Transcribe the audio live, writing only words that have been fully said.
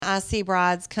I see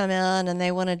brides come in and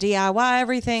they want to DIY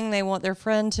everything. They want their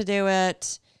friend to do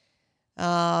it,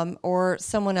 or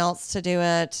someone else to do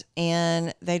it,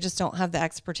 and they just don't have the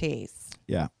expertise.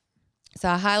 Yeah. So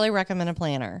I highly recommend a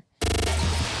planner.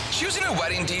 Choosing a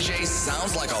wedding DJ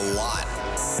sounds like a lot.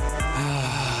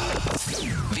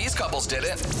 These couples did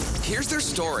it. Here's their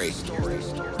story.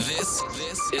 This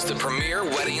is the Premier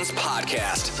Weddings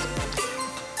Podcast.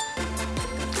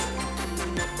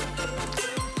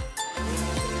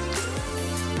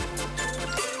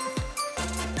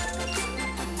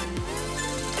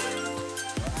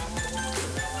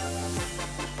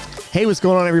 Hey, what's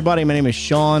going on, everybody? My name is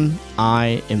Sean.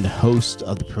 I am the host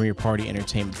of the Premier Party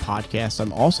Entertainment Podcast.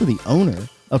 I'm also the owner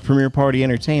of Premier Party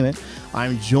Entertainment.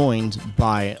 I'm joined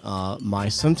by my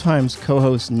sometimes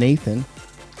co-host Nathan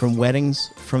from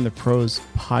Weddings from the Pros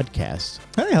podcast.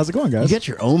 Hey, how's it going, guys? You got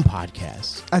your own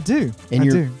podcast. I do. And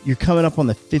you're coming up on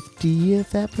the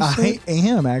 50th episode? I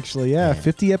am, actually, yeah.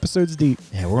 50 episodes deep.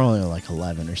 Yeah, we're only like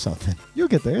 11 or something. You'll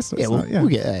get there. So we'll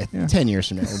get 10 years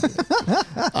from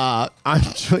now.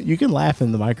 You can laugh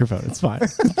in the microphone. It's fine.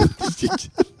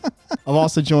 I'm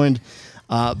also joined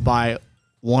by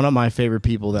one of my favorite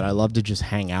people that I love to just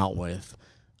hang out with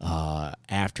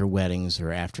after weddings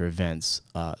or after events,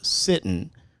 Sitton,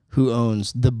 who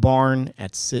owns the barn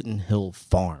at Sitton Hill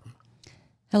Farm.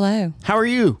 Hello. How are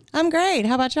you? I'm great.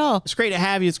 How about y'all? It's great to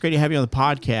have you. It's great to have you on the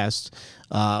podcast.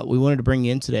 We wanted to bring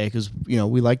you in today because,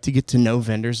 we like to get to know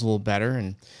vendors a little better.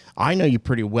 And I know you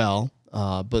pretty well,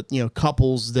 but,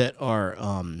 couples that are,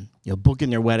 booking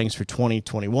their weddings for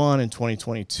 2021 and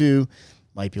 2022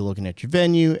 might be looking at your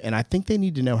venue. And I think they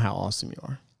need to know how awesome you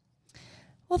are.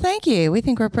 Well, thank you. We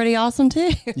think we're pretty awesome,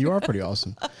 too. You are pretty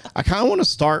awesome. I kind of want to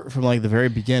start from the very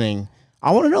beginning.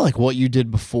 I want to know what you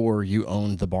did before you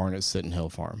owned the barn at Sitton Hill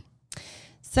Farm.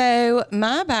 So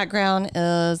my background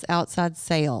is outside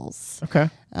sales. Okay.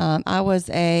 I was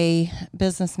a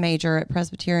business major at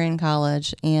Presbyterian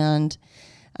College and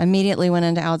immediately went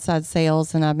into outside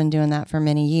sales, and I've been doing that for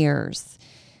many years.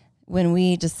 When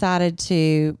we decided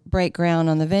to break ground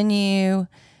on the venue,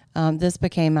 this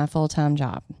became my full-time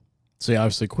job. So you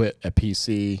obviously quit at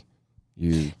PC.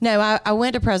 No, I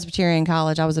went to Presbyterian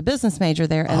College. I was a business major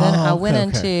there, and then I went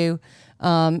into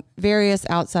various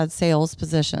outside sales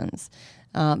positions.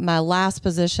 My last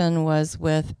position was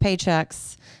with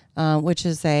Paychecks, which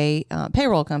is a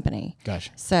payroll company.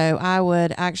 Gotcha. So I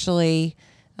would actually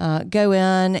go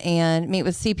in and meet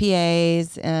with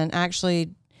CPAs and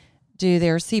actually do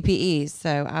their CPEs.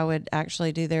 So I would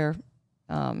actually do their,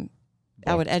 I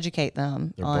would educate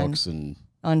them their on books and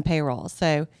on payroll.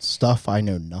 So stuff I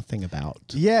know nothing about.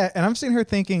 Yeah, and I'm sitting here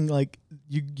thinking,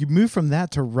 you moved from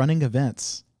that to running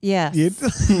events.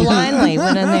 yes, blindly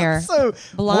went in there. So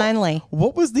Blindly.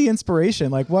 What was the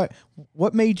inspiration?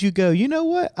 What made you go, you know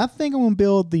what? I think I'm going to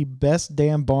build the best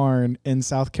damn barn in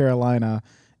South Carolina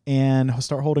and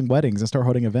start holding weddings and start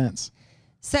holding events.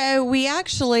 So we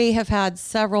actually have had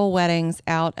several weddings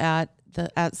out at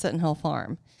Sitton Hill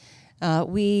Farm.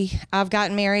 I've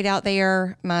gotten married out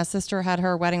there. My sister had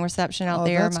her wedding reception out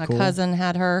there. My cousin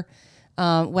had her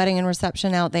wedding and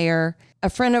reception out there. A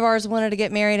friend of ours wanted to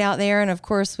get married out there, and of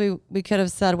course we could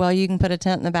have said, well, you can put a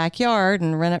tent in the backyard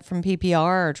and rent it from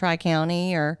PPR or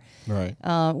Tri-County or right.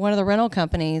 One of the rental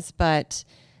companies. But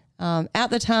at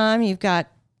the time, you've got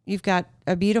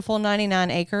a beautiful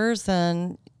 99 acres,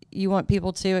 and you want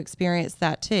people to experience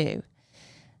that too.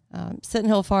 Sitton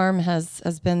Hill Farm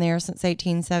has been there since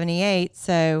 1878,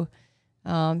 so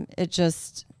it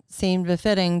just seemed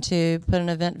befitting to put an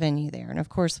event venue there. And of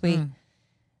course,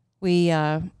 we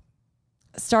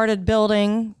started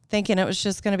building thinking it was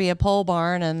just going to be a pole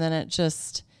barn, and then it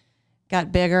just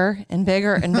got bigger and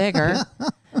bigger and bigger.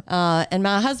 And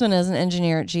my husband is an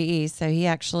engineer at GE, so he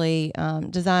actually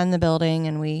designed the building,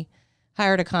 and we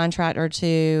hired a contractor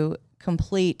to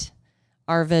complete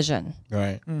our vision.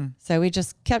 Right. So we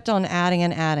just kept on adding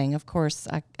and adding. Of course,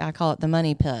 I call it the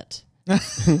money pit.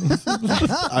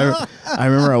 I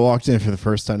remember I walked in for the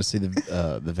first time to see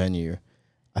the venue.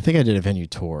 I think I did a venue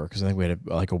tour because I think we had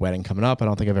a wedding coming up. I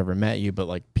don't think I've ever met you,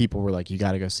 but people were like, you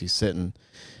got to go see Sitton.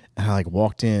 And I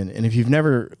walked in, and if you've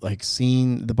never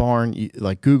seen the barn, you,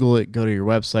 Google it, go to your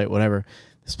website, whatever.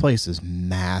 This place is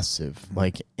massive.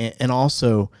 And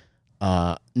also,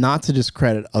 not to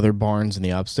discredit other barns in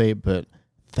the upstate, but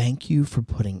thank you for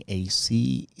putting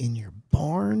AC in your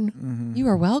barn. Mm-hmm. You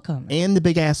are welcome. And the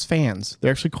big ass fans.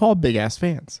 They're actually called big ass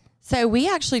fans. So we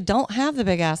actually don't have the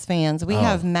big ass fans. We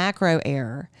have macro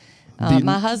air.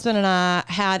 My husband and I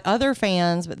had other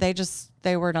fans, but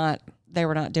they were not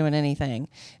doing anything.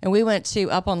 And we went to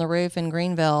up on the roof in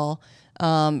Greenville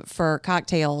for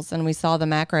cocktails, and we saw the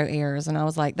macro airs, and I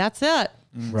was like, that's it.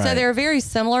 Right. So they're very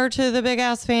similar to the big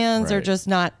ass fans. They're Right. just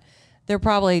not. They're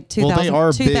probably Well, they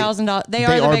are big- $2,000. They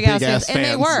are the big ass fans, and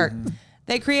they work.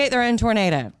 They create their own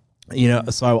tornado. You know,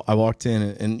 so I walked in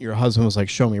and your husband was like,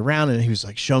 show me around. And he was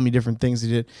like, show me different things he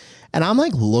did. And I'm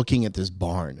like looking at this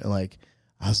barn and like,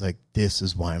 I was like, this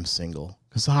is why I'm single.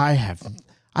 Because I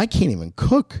can't even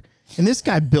cook. And this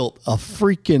guy built a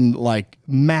freaking like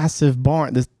massive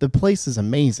barn. The place is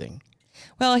amazing.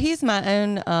 Well, he's my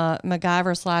own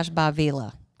MacGyver / Bob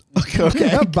Vila.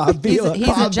 Okay. Bob Vila. He's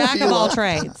a jack of all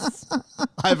trades.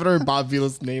 I haven't heard Bob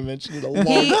Vila's name mentioned in a long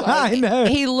He, time. I know.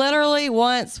 he literally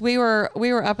once we were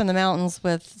up in the mountains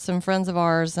with some friends of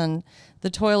ours, and the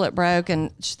toilet broke,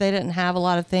 and they didn't have a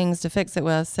lot of things to fix it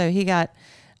with, so he got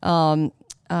some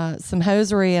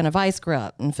hosiery and a vice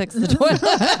grip and fixed the toilet.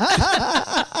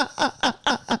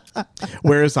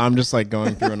 Whereas I'm just like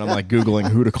going through and I'm like Googling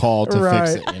who to call to fix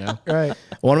Right. it, you know? Right.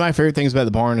 One of my favorite things about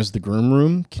the barn is the groom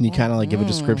room. Can you kind of like give a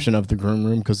description of the groom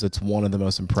room? Because it's one of the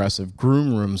most impressive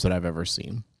groom rooms that I've ever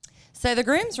seen. So the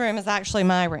groom's room is actually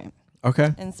my room,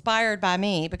 Okay. inspired by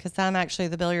me because I'm actually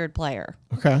the billiard player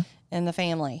Okay. in the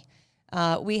family.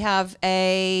 We have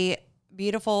a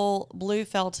beautiful blue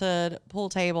felted pool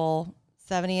table,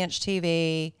 70-inch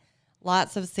TV,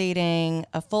 lots of seating,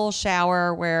 a full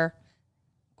shower where,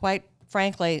 quite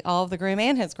frankly, all of the groom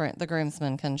and the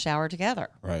groomsmen can shower together.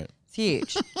 Right. It's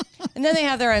huge. And then they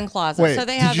have their own closet. So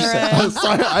they have did you their say, own.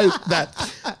 sorry,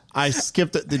 I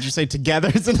skipped it. Did you say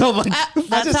together? So I'm like,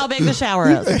 That's how big the shower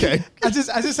is. okay. I just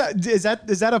is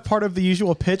that a part of the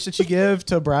usual pitch that you give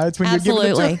to brides when you're giving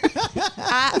Absolutely. it to them?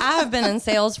 I have been in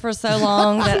sales for so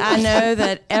long that I know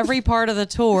that every part of the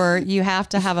tour you have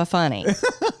to have a funny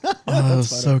Oh,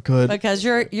 so good. because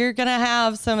you're gonna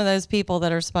have some of those people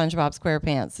that are SpongeBob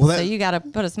SquarePants. Well, so that- you got to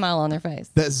put a smile on their face.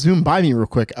 That zoomed by me real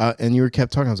quick, and you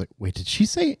kept talking. I was like, wait, did she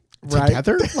say Right.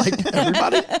 together? Like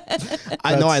everybody?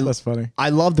 I know. That's funny. I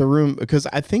love the room because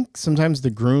I think sometimes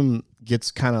the groom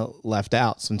gets kind of left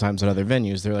out sometimes at other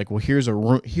venues. They're like, well, here's a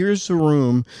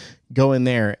room, go in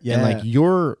there. Yeah. And like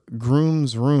your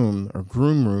groom's room or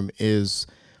groom room is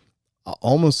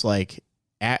almost like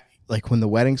when the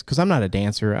weddings, because I'm not a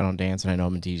dancer. I don't dance and I know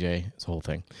I'm a DJ. It's the whole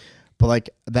thing. But like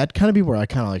that kind of be where I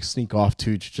kind of like sneak off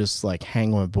to just like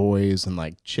hang with boys and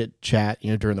like chit chat,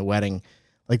 during the wedding.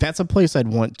 Like that's a place I'd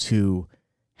want to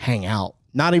hang out.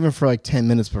 Not even for like 10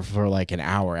 minutes, but for like an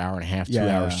hour and a half, 2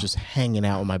 hours, just hanging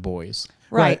out with my boys.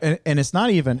 Right. And it's not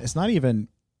even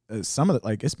some of the,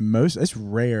 like it's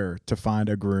rare to find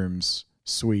a groom's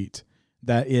suite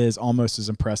that is almost as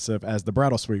impressive as the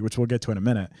bridal suite, which we'll get to in a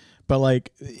minute. But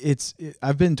like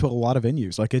I've been to a lot of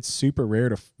venues. Like it's super rare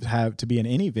to be in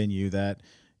any venue that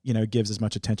gives as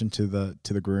much attention to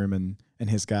the groom and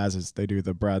his guys as they do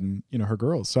the bride and her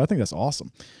girls. So I think that's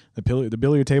awesome. The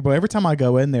billiard table. Every time I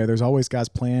go in there, there's always guys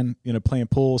playing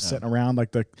pool, sitting around.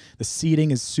 Like the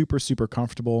seating is super super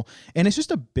comfortable, and it's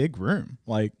just a big room.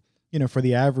 Like for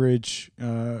the average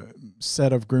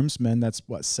set of groomsmen, that's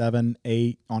what 7,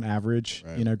 8 on average.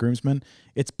 Right. Groomsmen.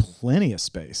 It's plenty of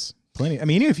space. Plenty. I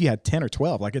mean, even if you had 10 or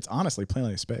 12, like it's honestly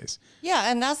plenty of space. Yeah,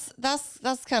 and that's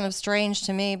kind of strange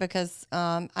to me because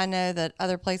I know that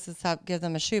other places give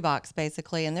them a shoebox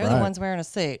basically, and they're the Right. ones wearing a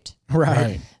suit.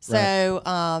 Right. So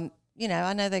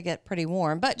I know they get pretty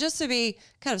warm. But just to be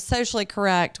kind of socially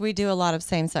correct, we do a lot of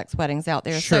same-sex weddings out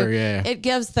there. Sure, so yeah. it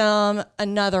gives them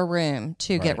another room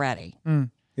to get ready.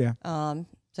 Yeah. So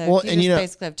Well, you and just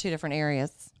basically have two different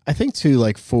areas. I think too,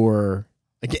 like for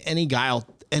like any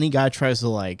guy tries to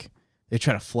like, they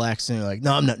try to flex and they're like,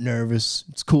 no, I'm not nervous.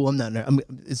 It's cool. I'm not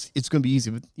nervous. It's going to be easy.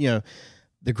 But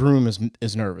the groom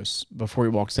is nervous before he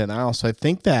walks down the aisle. So I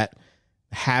think that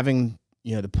having,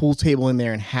 the pool table in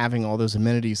there and having all those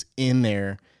amenities in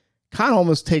there kind of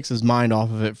almost takes his mind off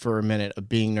of it for a minute of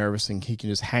being nervous, and he can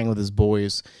just hang with his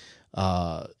boys,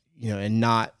 and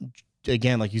not,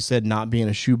 again, like you said, not be in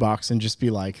a shoebox and just be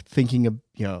like thinking of,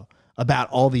 about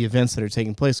all the events that are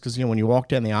taking place. Because, when you walk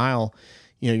down the aisle,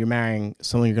 you're marrying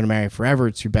someone you're going to marry forever.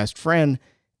 It's your best friend,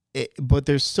 but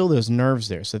there's still those nerves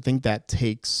there. So I think that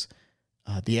takes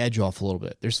the edge off a little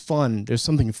bit. There's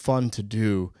something fun to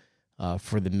do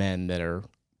for the men that are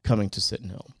coming to Sitton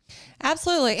Hill.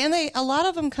 Absolutely. And a lot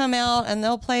of them come out and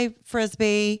they'll play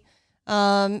Frisbee.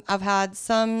 I've had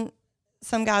some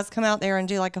guys come out there and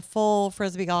do like a full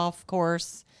Frisbee golf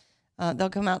course. They'll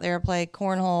come out there and play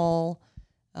cornhole,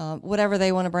 whatever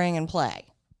they want to bring and play.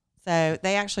 So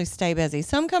they actually stay busy.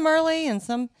 Some come early and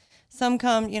some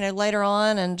come, later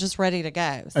on and just ready to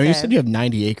go. Oh, you said you have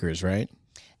 90 acres, right?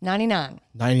 99.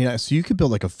 99. So you could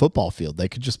build like a football field. They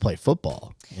could just play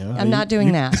football. You know? I'm not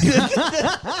doing that.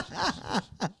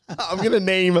 I'm going to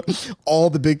name all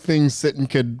the big things Sitton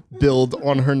could build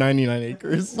on her 99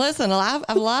 acres. Listen, I have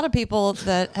a lot of people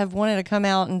that have wanted to come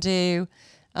out and do,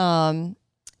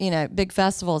 big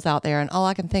festivals out there, and all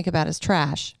I can think about is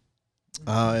trash.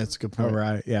 That's a good point. All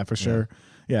right. Yeah, for sure.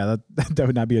 Yeah, that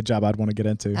would not be a job I'd want to get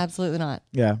into. Absolutely not.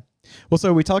 Yeah. Well,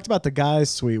 so we talked about the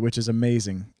guys' suite, which is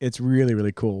amazing. It's really,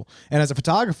 really cool. And as a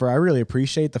photographer, I really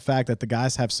appreciate the fact that the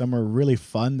guys have somewhere really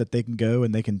fun that they can go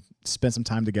and they can spend some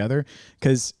time together.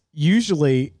 Because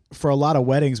usually for a lot of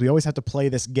weddings, we always have to play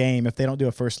this game. If they don't do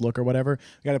a first look or whatever,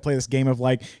 we got to play this game of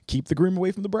like, keep the groom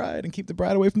away from the bride and keep the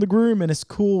bride away from the groom. And it's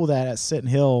cool that at Sitton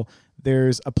Hill,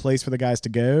 there's a place for the guys to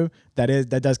go that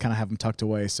does kind of have them tucked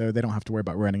away so they don't have to worry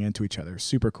about running into each other.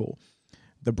 Super cool.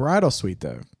 The bridal suite,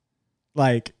 though,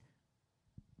 like,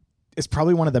 it's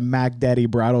probably one of the Mac Daddy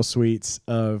bridal suites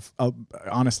of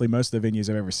honestly most of the venues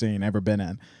I've ever been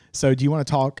in. So do you want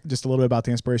to talk just a little bit about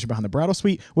the inspiration behind the bridal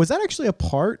suite? Was that actually a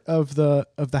part of the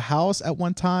house at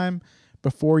one time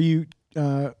before you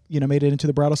made it into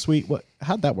the bridal suite?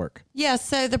 How'd that work? Yeah,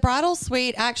 so the bridal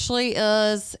suite actually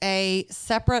is a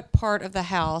separate part of the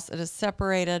house. It is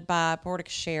separated by a portico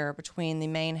share between the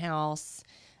main house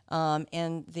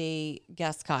and the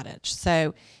guest cottage.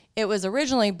 So it was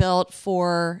originally built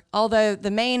although the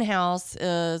main house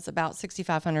is about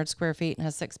 6,500 square feet and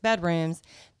has 6 bedrooms,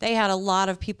 they had a lot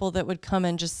of people that would come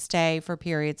and just stay for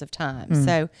periods of time.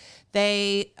 So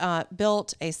they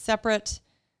built a separate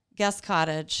guest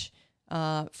cottage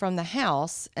from the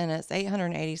house, and it's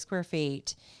 880 square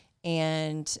feet.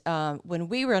 And when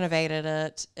we renovated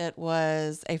it, it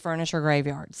was a furniture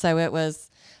graveyard. So it was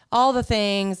all the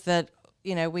things that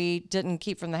we didn't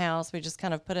keep from the house. We just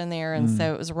kind of put in there. And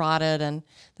so it was rotted and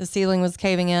the ceiling was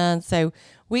caving in. So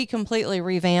we completely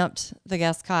revamped the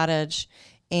guest cottage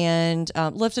and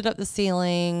lifted up the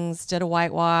ceilings, did a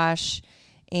whitewash,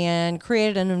 and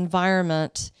created an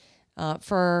environment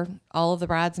for all of the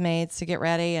bridesmaids to get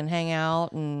ready and hang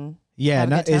out and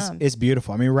have a good time. It's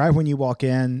beautiful. I mean, right when you walk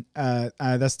in,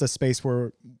 that's the space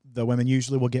where the women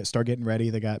usually will start getting ready.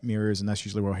 They got mirrors, and that's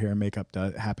usually where hair and makeup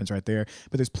happens right there.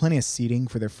 But there's plenty of seating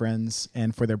for their friends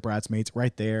and for their bridesmaids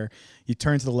right there. You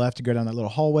turn to the left to go down that little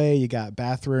hallway. You got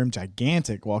bathroom,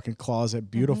 gigantic walk-in closet,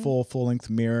 beautiful full-length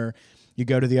mirror. You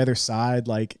go to the other side,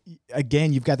 like,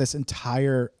 again, you've got this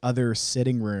entire other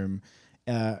sitting room.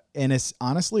 And it's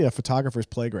honestly a photographer's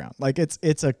playground. Like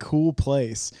it's a cool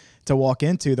place to walk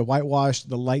into. The whitewash,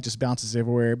 the light just bounces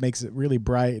everywhere. It makes it really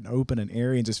bright and open and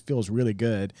airy and just feels really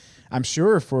good. I'm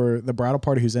sure for the bridal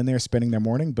party who's in there spending their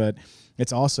morning, but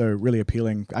it's also really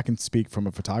appealing. I can speak from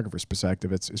a photographer's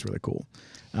perspective. It's really cool.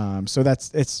 So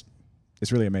it's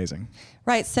really amazing.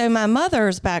 Right. So my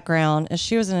mother's background is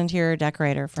she was an interior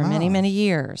decorator for many, many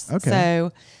years. Okay.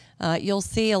 So you'll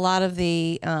see a lot of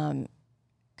the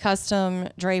custom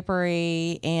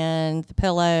drapery and the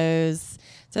pillows.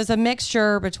 So it's a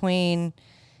mixture between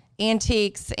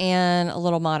antiques and a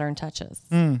little modern touches.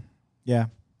 Yeah.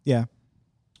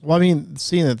 Well, I mean,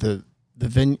 seeing that the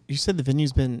venue, you said the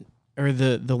venue's been, or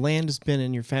the land has been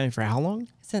in your family for how long?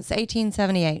 Since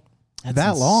 1878. That's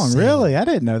that long, insane. really? I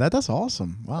didn't know that. That's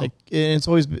awesome. Wow. Like, and it's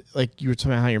always been, like you were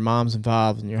talking about how your mom's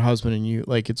involved and your husband and you,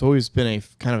 like it's always been a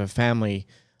kind of a family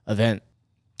event.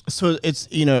 So it's,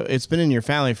 it's been in your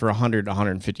family for 100,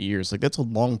 150 years. Like that's a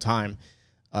long time.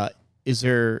 Is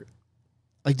there,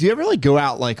 like, do you ever like go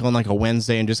out like on like a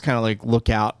Wednesday and just kind of like look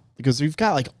out? Because you've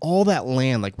got like all that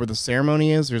land, like where the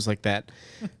ceremony is, there's like that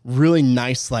really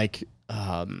nice, like,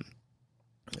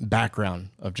 background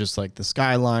of just like the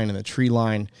skyline and the tree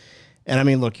line. And I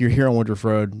mean, look, you're here on Woodruff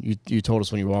Road. You told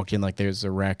us when you walked in, like there's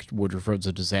a wreck. Woodruff Road's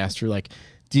a disaster. Like,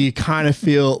 do you kind of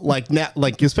feel like now,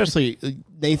 like especially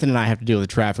Nathan and I have to deal with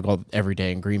traffic every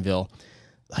day in Greenville.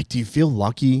 Like, do you feel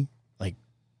lucky, like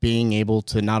being able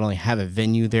to not only have a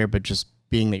venue there, but just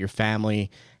being that your family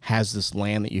has this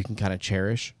land that you can kind of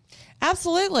cherish?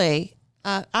 Absolutely.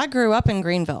 I grew up in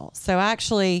Greenville, so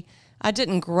actually I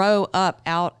didn't grow up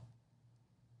out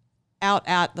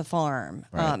at the farm.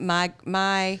 Right.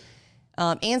 My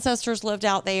ancestors lived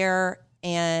out there.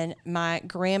 And my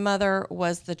grandmother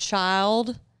was the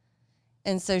child,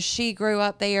 and so she grew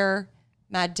up there.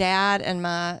 My dad and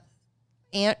my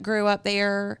aunt grew up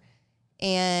there,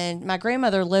 and my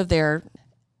grandmother lived there.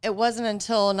 It wasn't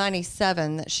until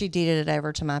 97 that she deeded it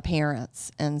over to my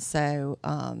parents, and so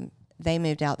they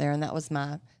moved out there, and that was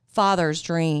my father's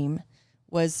dream,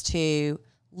 was to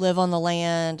live on the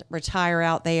land, retire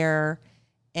out there,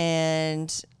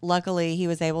 and luckily he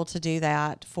was able to do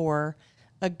that for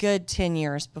a good 10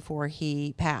 years before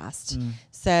he passed.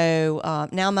 So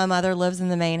now my mother lives in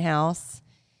the main house,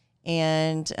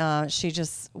 and she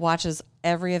just watches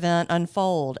every event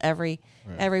unfold every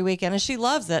weekend, and she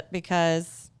loves it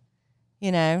because,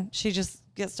 she just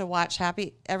gets to watch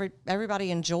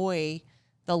everybody enjoy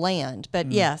the land.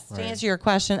 But yes, to answer your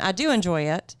question, I do enjoy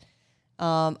it,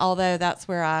 although that's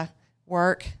where I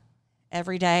work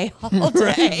every day, all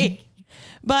day.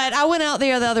 But I went out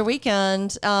there the other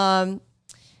weekend.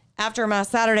 After my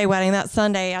Saturday wedding, that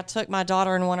Sunday, I took my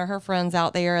daughter and one of her friends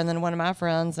out there, and then one of my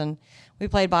friends, and we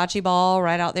played bocce ball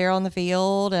right out there on the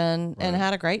field and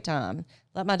had a great time.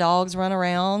 Let my dogs run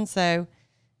around. So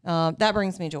that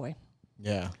brings me joy.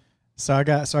 Yeah. So I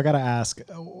got to ask,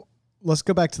 let's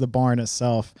go back to the barn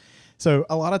itself. So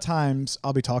a lot of times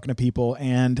I'll be talking to people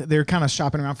and they're kind of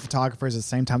shopping around for photographers at the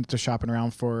same time that they're shopping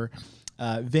around for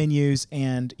venues,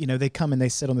 and they come and they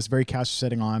sit on this very couch you're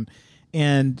sitting on.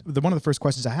 And one of the first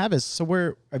questions I have is, so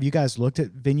where have you guys looked at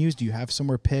venues? Do you have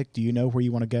somewhere picked? Do you know where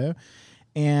you want to go?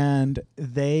 And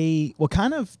they will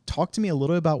kind of talk to me a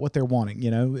little about what they're wanting.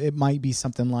 It might be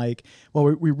something like, well,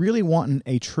 we really want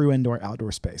a true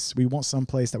indoor-outdoor space. We want some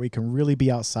place that we can really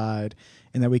be outside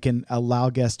and that we can allow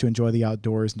guests to enjoy the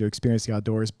outdoors and to experience the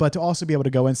outdoors, but to also be able to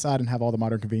go inside and have all the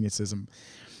modern conveniences.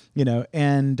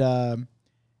 And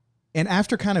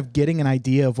after kind of getting an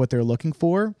idea of what they're looking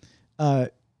for,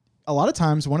 a lot of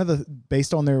times,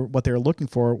 based on what they're looking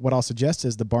for, what I'll suggest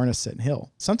is the barn is Sitton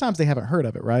Hill. Sometimes they haven't heard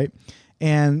of it, right?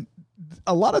 And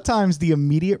a lot of times the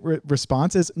immediate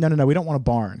response is, no, we don't want a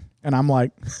barn. And I'm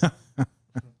like,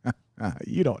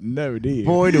 you don't know, do you?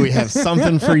 Boy, do we have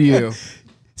something for you.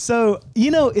 So,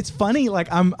 it's funny. Like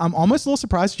I'm almost a little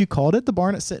surprised you called it the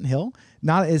barn at Sitton Hill.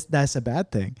 Not as that's a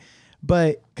bad thing,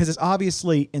 but because it's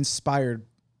obviously inspired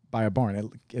by a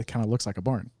barn. It kind of looks like a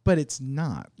barn, but it's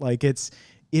not. Like it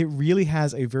really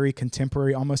has a very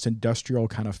contemporary, almost industrial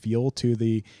kind of feel to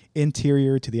the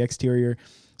interior, to the exterior.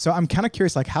 So I'm kind of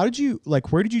curious,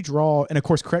 where did you draw, and of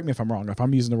course, correct me if I'm wrong. If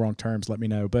I'm using the wrong terms, let me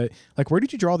know. But where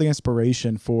did you draw the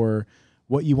inspiration for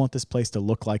what you want this place to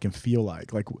look like and feel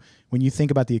like? Like when you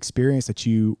think about the experience that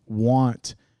you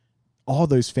want all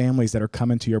those families that are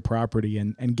coming to your property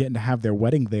and getting to have their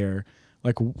wedding there,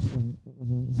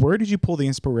 where did you pull the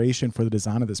inspiration for the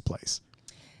design of this place?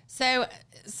 So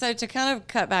to kind of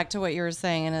cut back to what you were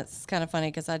saying, and it's kind of funny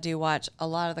because I do watch a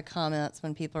lot of the comments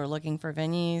when people are looking for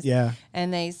venues. Yeah.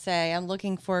 And they say, I'm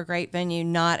looking for a great venue,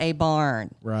 not a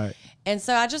barn. Right. And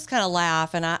so I just kind of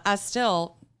laugh, and I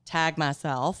still tag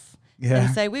myself Yeah.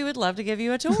 and say, we would love to give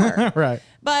you a tour. Right.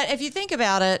 But if you think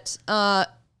about it,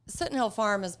 Sitton Hill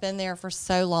Farm has been there for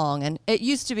so long, and it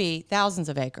used to be thousands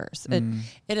of acres.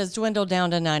 It has dwindled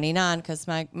down to 99 because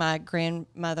my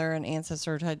grandmother and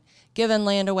ancestors had given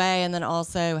land away and then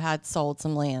also had sold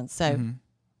some land. So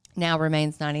now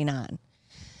remains 99.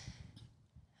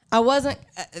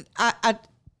 I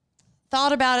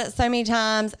thought about it so many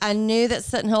times. I knew that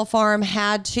Sitton Hill Farm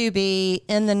had to be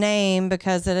in the name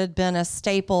because it had been a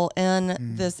staple in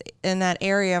that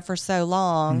area for so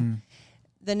long.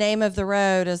 The name of the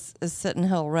road is Sitton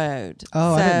Hill Road.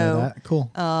 Oh, I didn't know that.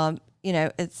 Cool.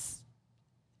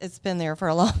 It's been there for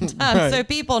a long time, Right. so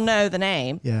people know the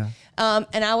name. Yeah.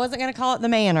 And I wasn't going to call it the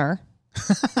Manor.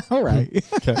 All right.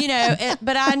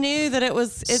 But I knew that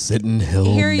it's Sitton Hill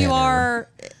Manor.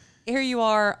 Here you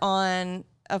are on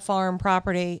a farm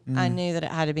property. I knew that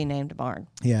it had to be named a barn.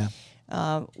 Yeah.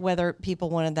 Whether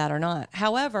people wanted that or not.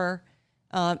 However,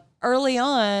 early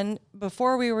on,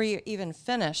 before we were even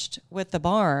finished with the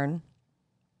barn,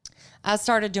 I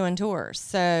started doing tours.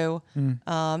 So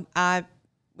I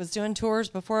was doing tours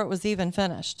before it was even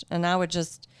finished. And I would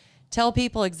just tell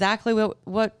people exactly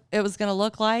what it was going to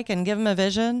look like and give them a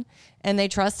vision. And they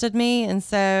trusted me. And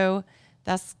so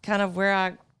that's kind of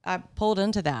where I pulled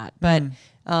into that. But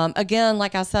again,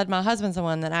 like I said, my husband's the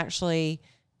one that actually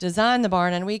designed the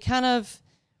barn. And we kind of,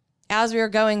 as we were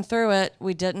going through it,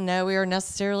 we didn't know we were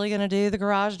necessarily going to do the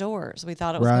garage doors. We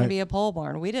thought it was going to be a pole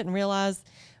barn. We didn't realize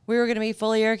we were going to be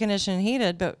fully air conditioned and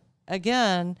heated. But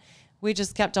again, we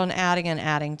just kept on adding and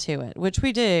adding to it, which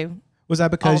we do. Was that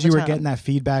because you were getting that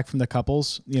feedback from the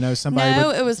couples? Somebody.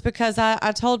 No, it was because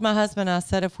I told my husband, I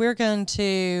said, if we're going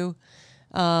to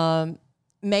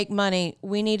make money,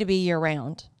 we need to be year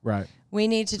round. Right. We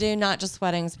need to do not just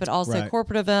weddings, but also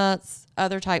corporate events,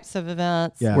 other types of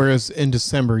events. Yeah. Whereas in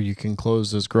December, you can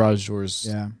close those garage doors,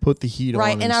 put the heat on.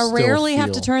 Right. And I rarely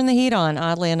have to turn the heat on,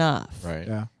 oddly enough. Right.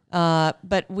 Yeah.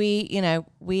 But we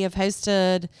have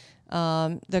hosted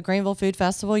the Greenville Food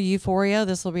Festival, Euphoria.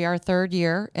 This will be our third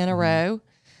year in a row.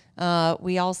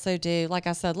 We also do, like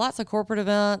I said, lots of corporate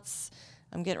events.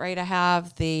 I'm getting ready to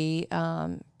have the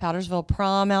Powdersville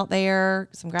prom out there,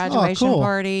 some graduation cool.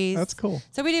 parties. That's cool.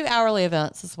 So we do hourly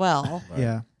events as well.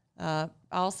 Yeah. I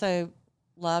also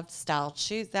loved styled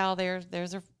shoots out there.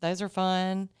 Those are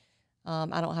fun.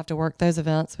 I don't have to work those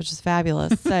events, which is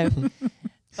fabulous. So,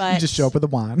 but You just show up with a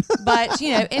wine. but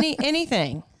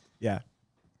anything. Yeah.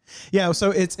 Yeah.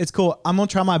 So it's cool. I'm going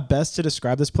to try my best to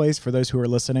describe this place for those who are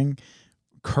listening.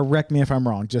 Correct me if I'm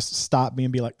wrong. Just stop me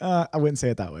and be like, I wouldn't say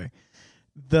it that way.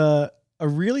 A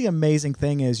really amazing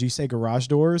thing is you say garage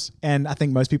doors, and I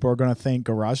think most people are going to think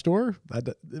garage door,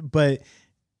 but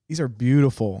these are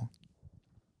beautiful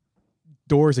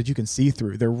doors that you can see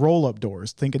through. They're roll-up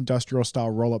doors. Think industrial style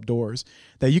roll-up doors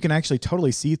that you can actually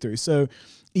totally see through. So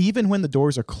even when the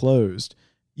doors are closed,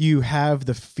 you have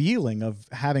the feeling of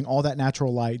having all that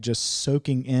natural light just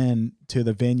soaking in to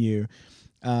the venue.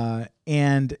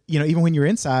 And even when you're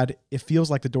inside, it feels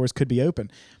like the doors could be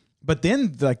open. But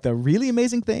then like the really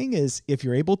amazing thing is if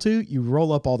you're able to, you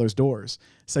roll up all those doors.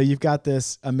 So you've got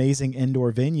this amazing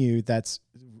indoor venue that's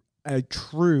a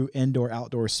true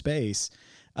indoor-outdoor space.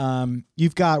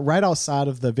 You've got right outside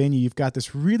of the venue, you've got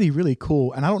this really, really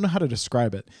cool, and I don't know how to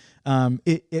describe it.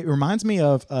 It reminds me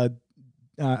of, I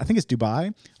think it's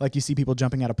Dubai. Like you see people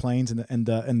jumping out of planes and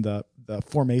the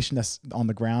formation that's on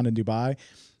the ground in Dubai.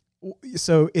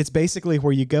 So it's basically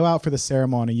where you go out for the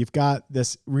ceremony. You've got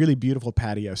this really beautiful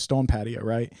patio, stone patio,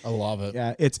 right? I love it.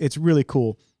 Yeah, it's really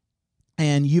cool.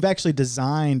 And you've actually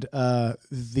designed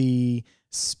the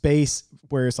space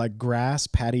where it's like grass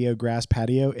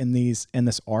patio in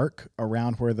this arc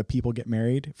around where the people get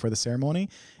married for the ceremony.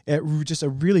 Just a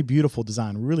really beautiful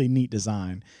design, really neat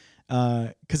design.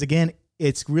 Because again,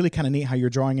 it's really kind of neat how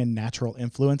you're drawing in natural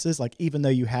influences. Like even though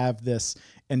you have this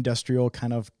industrial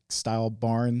kind of style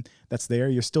barn that's there,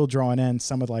 you're still drawing in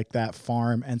some of like that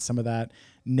farm and some of that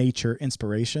nature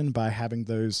inspiration by having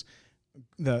those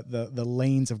the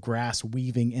lanes of grass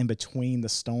weaving in between the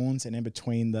stones and in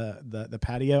between the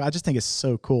patio. I just think it's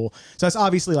so cool. So that's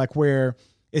obviously like where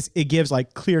it gives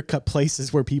like clear cut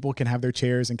places where people can have their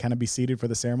chairs and kind of be seated for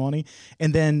the ceremony.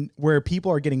 And then where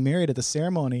people are getting married at the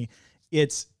ceremony,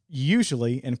 it's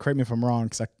usually, and correct me if I'm wrong,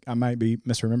 because I might be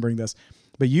misremembering this,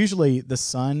 but usually the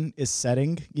sun is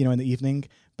setting, in the evening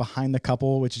behind the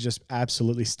couple, which is just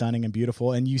absolutely stunning and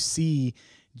beautiful. And you see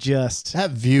just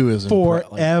that view is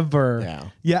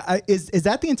forever. Yeah. Is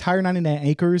that the entire 99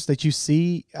 acres that you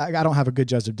see? I don't have a good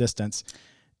judge of distance.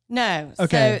 No.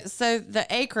 Okay. So the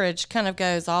acreage kind of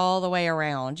goes all the way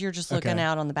around. You're just looking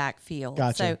out on the back field.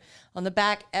 Gotcha. So on the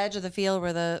back edge of the field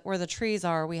where the trees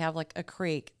are, we have like a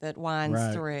creek that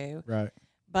winds through. Right.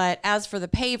 But as for the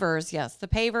pavers, yes, the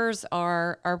pavers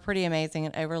are pretty amazing.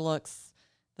 It overlooks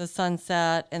the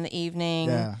sunset in the evening.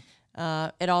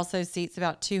 Yeah. It also seats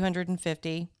about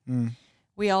 250.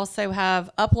 We also have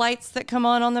uplights that come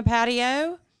on the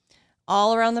patio,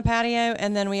 all around the patio.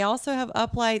 And then we also have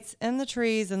uplights in the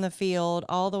trees in the field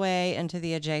all the way into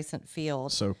the adjacent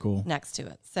field. So cool. Next to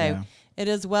it. So it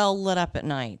is well lit up at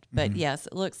night. But yes,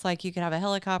 it looks like you could have a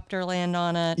helicopter land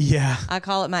on it. Yeah. I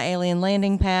call it my alien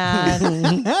landing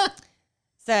pad.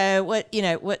 So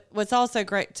what's also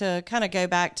great to kind of go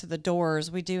back to the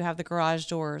doors, we do have the garage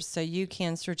doors. So you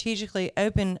can strategically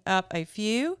open up a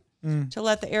few to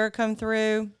let the air come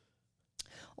through,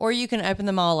 or you can open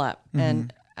them all up.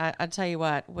 And I tell you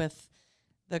what, with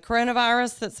the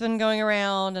coronavirus that's been going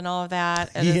around and all of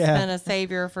that, it has been a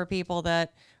savior for people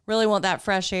that really want that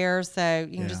fresh air. So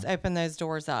you can just open those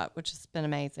doors up, which has been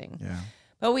amazing. Yeah.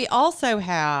 But we also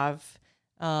have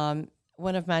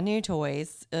one of my new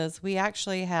toys is we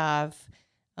actually have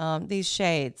these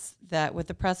shades that with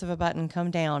the press of a button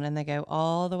come down and they go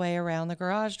all the way around the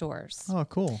garage doors. Oh,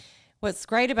 cool. What's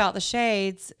great about the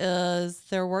shades is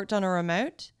they're worked on a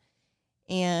remote,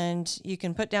 and you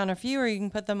can put down a few or you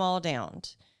can put them all down.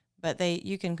 But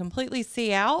you can completely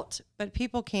see out, but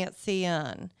people can't see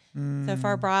in. So if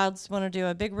our brides want to do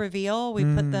a big reveal, we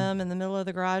put them in the middle of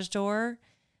the garage door,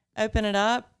 open it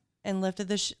up, and lift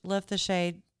the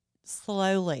shade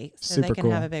slowly so Super they can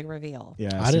cool. have a big reveal.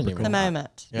 Yeah. I didn't super even The know that.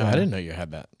 moment. Yeah, I didn't know you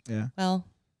had that. Yeah. Well,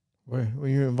 Will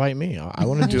you invite me? I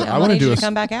want to do. I I want to need do you a. to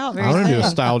come back out very I want to do a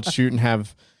soon. styled shoot and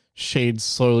have shades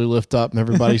slowly lift up and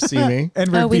everybody see me. And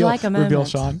Oh, reveal, we like a reveal moment.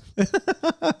 Sean.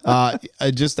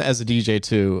 Just as a DJ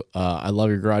too, I love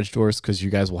your garage doors because you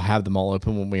guys will have them all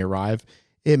open when we arrive.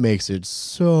 It makes it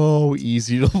so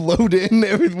easy to load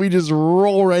in. We just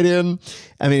roll right in.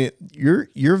 I mean,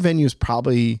 your venue is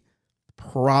probably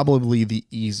the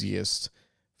easiest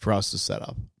for us to set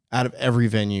up out of every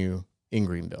venue in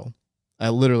Greenville.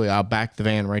 I'll back the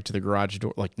van right to the garage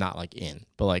door, like not like in,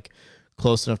 but like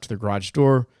close enough to the garage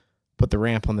door, put the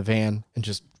ramp on the van and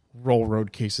just roll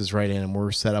road cases right in. And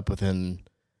we're set up within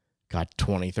God,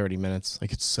 20, 30 minutes.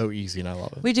 Like, it's so easy, and I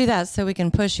love it. We do that so we can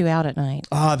push you out at night.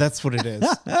 Oh, that's what it is.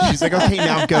 She's like, okay,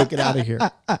 now go. Get out of here.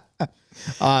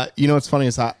 You know what's funny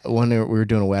is when we were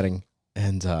doing a wedding,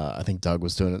 and I think Doug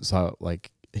was doing it, so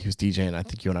like he was DJing. I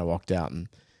think you and I walked out, and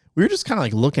we were just kind of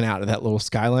like looking out at that little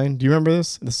skyline. Do you remember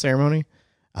this, the ceremony?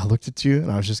 I looked at you,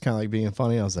 and I was just kind of like being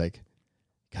funny. I was like,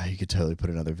 God, you could totally put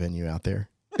another venue out there.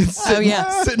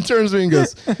 Sitton turns to me and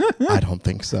goes, I don't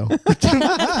think so. Or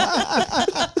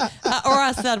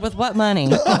I said, with what money?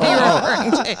 What are you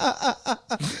referring to?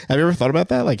 Have you ever thought about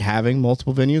that? Like having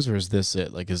multiple venues, or is this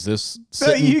it? Like, is this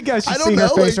Sitton? You guys should see her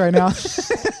face right now.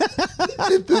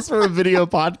 Is this for a video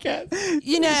podcast?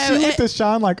 You know, She looked at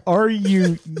Sean like, are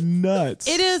you nuts?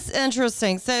 it is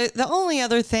interesting. So the only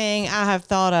other thing I have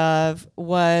thought of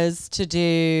was to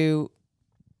do,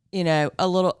 you know,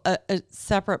 a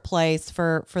separate place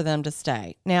for them to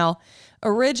stay. Now,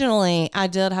 originally I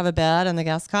did have a bed in the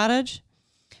guest cottage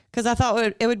because I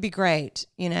thought it would be great.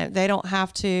 You know, they don't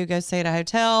have to go stay at a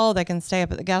hotel. They can stay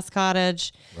up at the guest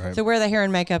cottage. Right. So where the hair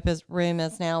and makeup room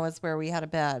is now is where we had a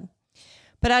bed.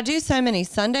 But I do so many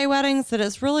Sunday weddings that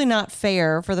it's really not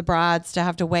fair for the brides to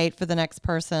have to wait for the next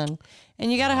person.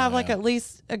 And you got to have like at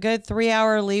least a good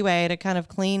 3-hour leeway to kind of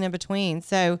clean in between.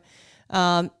 So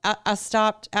I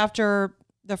stopped after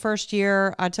the first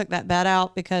year. I took that bed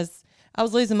out because I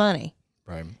was losing money.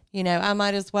 Right. You know, I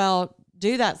might as well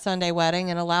do that Sunday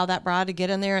wedding and allow that bride to get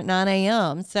in there at 9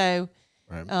 a.m. So,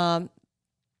 Right.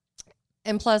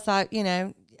 and plus I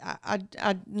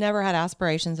never had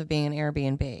aspirations of being an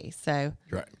Airbnb. So,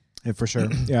 Right. Yeah, for sure.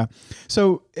 Yeah.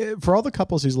 So for all the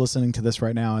couples who's listening to this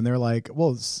right now, and they're like,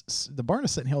 well, the Barn of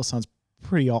Sitton Hill sounds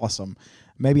pretty awesome.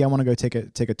 Maybe I want to go take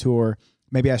a tour.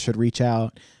 Maybe I should reach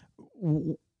out.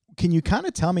 Can you kind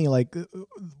of tell me, like,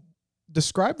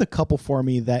 describe the couple for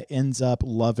me that ends up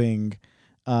loving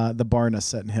the Barn of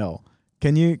Sitton Hill?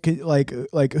 Can you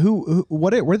who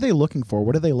what are they looking for?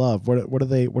 What do they love? What are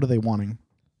they wanting?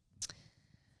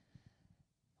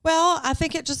 well, I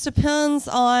think it just depends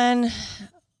on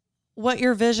what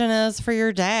your vision is for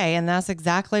your day, and that's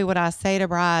exactly what I say to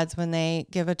brides when they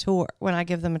give a tour. When I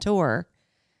give them a tour.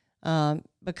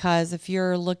 Because if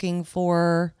you're looking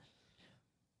for,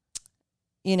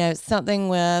 you know, something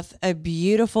with a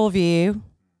beautiful view,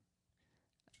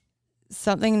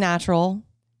 something natural,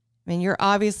 I mean, you're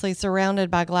obviously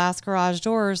surrounded by glass garage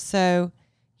doors, so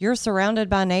you're surrounded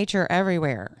by nature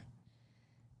everywhere.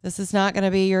 This is not going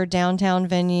to be your downtown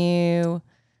venue.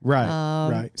 Right.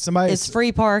 Right. It's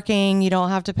free parking. You don't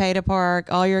have to pay to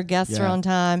park. All your guests are on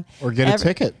time. Or get a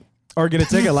ticket. Or get a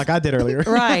ticket like I did earlier.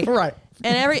 Right. Right.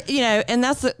 And and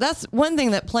that's one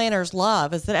thing that planners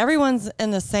love is that everyone's in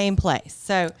the same place.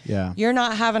 So you're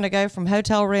not having to go from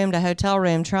hotel room to hotel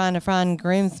room trying to find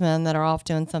groomsmen that are off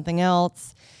doing something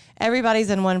else. Everybody's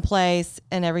in one place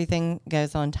and everything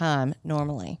goes on time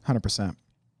normally. 100%.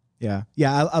 Yeah.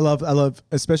 Yeah. I love,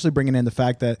 especially bringing in the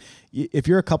fact that if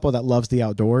you're a couple that loves the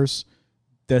outdoors,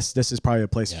 this is probably a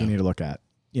place you need to look at,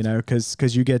 you know,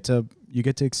 cause you get to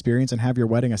experience and have your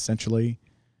wedding essentially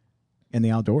in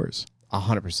the outdoors.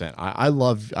 100%. I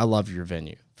love your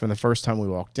venue. From the first time we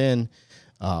walked in,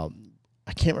 I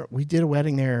can't remember. We did a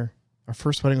wedding there. Our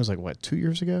first wedding was like, what, 2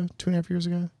 years ago? 2.5 years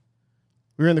ago?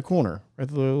 We were in the corner. Right,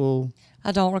 the little...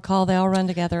 I don't recall. They all run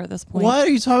together at this point. What are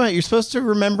you talking about? You're supposed to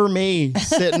remember me,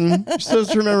 Sitton. You're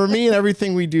supposed to remember me and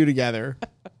everything we do together.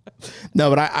 No,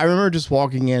 but I remember just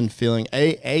walking in feeling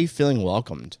feeling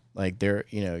welcomed. Like there,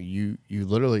 you know, you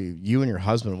literally, you and your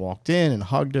husband walked in and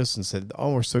hugged us and said,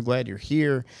 "Oh, we're so glad you're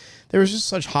here." There was just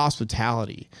such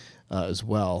hospitality as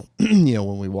well, you know,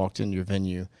 when we walked into your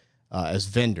venue as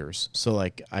vendors. So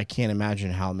like, I can't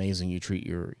imagine how amazing you treat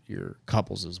your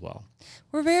couples as well.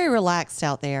 We're very relaxed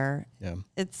out there. Yeah.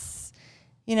 It's,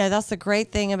 you know, that's the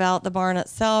great thing about the barn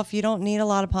itself. You don't need a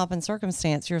lot of pomp and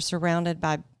circumstance. You're surrounded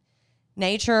by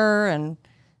nature and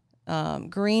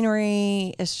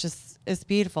greenery. It's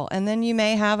beautiful. And then you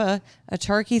may have a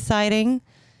turkey sighting,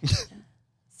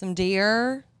 some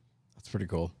deer. That's pretty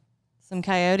cool. Some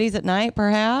coyotes at night,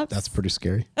 perhaps. That's pretty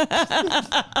scary.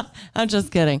 I'm just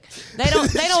kidding. They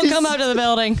don't come up to the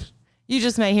building. You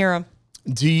just may hear them.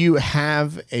 Do you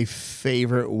have a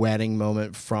favorite wedding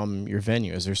moment from your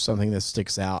venue? Is there something that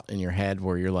sticks out in your head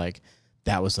where you're like,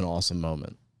 that was an awesome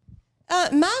moment?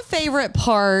 My favorite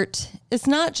part, it's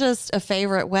not just a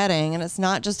favorite wedding and it's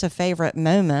not just a favorite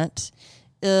moment,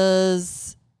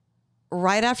 is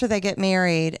right after they get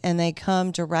married and they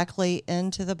come directly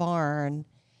into the barn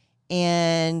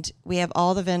and we have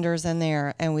all the vendors in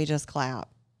there and we just clap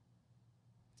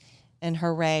and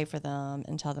hooray for them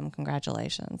and tell them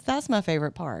congratulations. That's my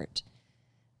favorite part.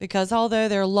 Because although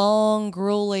they're long,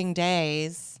 grueling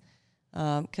days,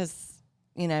 because,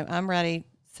 I'm ready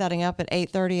setting up at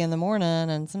 8:30 in the morning,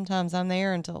 and sometimes I'm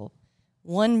there until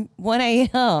 1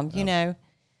 a.m.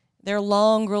 They're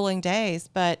long, grueling days,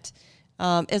 but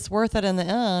it's worth it in the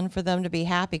end for them to be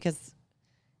happy, because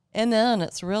in the end,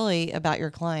 it's really about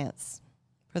your clients,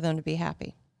 for them to be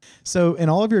happy. So in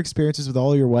all of your experiences with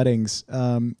all your weddings,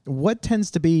 what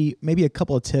tends to be maybe a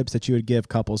couple of tips that you would give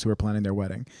couples who are planning their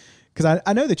wedding? Because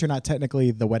I know that you're not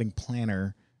technically the wedding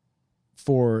planner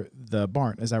for the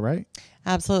barn. Is that right?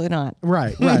 Absolutely not.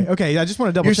 Right. Okay. I just want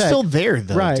to double check. You're still there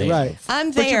though. Right. Dave. Right.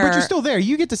 I'm there. But you're still there.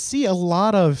 You get to see a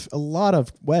lot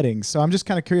of weddings. So I'm just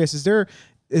kind of curious, is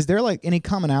there like any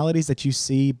commonalities that you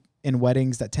see in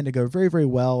weddings that tend to go very, very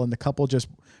well, and the couple just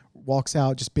walks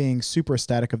out just being super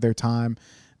ecstatic of their time?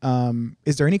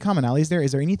 Is there any commonalities there?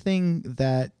 Is there anything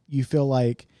that you feel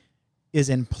like is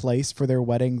in place for their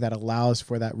wedding that allows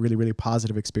for that really, really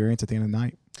positive experience at the end of the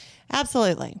night?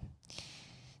 Absolutely.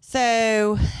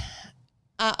 So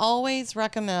I always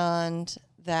recommend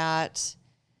that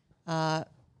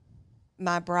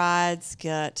my brides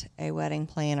get a wedding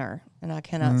planner, and I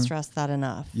cannot stress that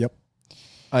enough. Yep.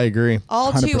 I agree.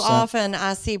 All 100%. too often,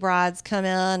 I see brides come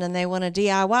in and they want to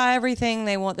DIY everything.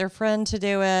 They want their friend to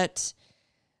do it,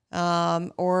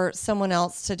 or someone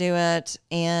else to do it,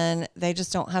 and they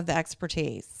just don't have the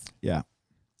expertise. Yeah.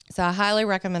 So I highly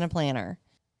recommend a planner.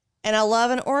 And I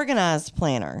love an organized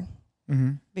planner,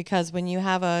 because when you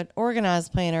have an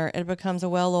organized planner, it becomes a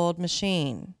well-oiled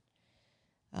machine.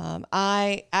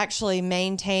 I actually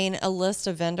maintain a list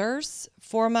of vendors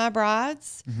for my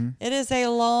brides. It is a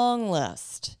long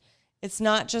list. It's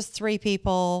not just 3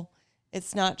 people.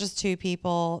 It's not just 2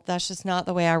 people. That's just not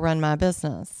the way I run my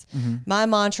business. My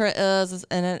mantra is,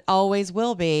 and it always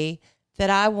will be, that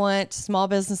I want small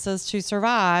businesses to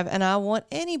survive, and I want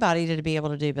anybody to be able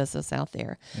to do business out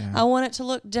there. Yeah. I want it to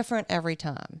look different every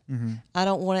time. I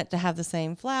don't want it to have the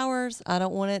same flowers. I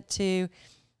don't want it to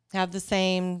have the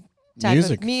same type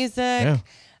of music.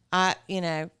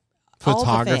 Yeah.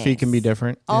 Photography can be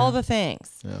different. All the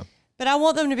things. Yeah. But I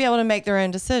want them to be able to make their own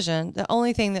decision. The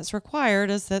only thing that's required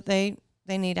is that they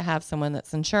need to have someone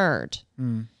that's insured.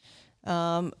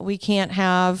 We can't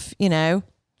have,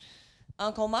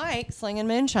 Uncle Mike slinging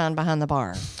moonshine behind the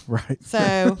bar. Right.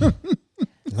 So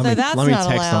that's let me not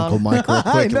text allowed. Uncle Mike real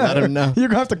quick and let him know. You're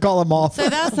going to have to call him off. So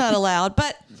that's not allowed.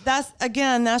 But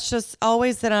that's just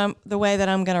always the way that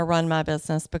I'm going to run my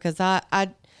business, because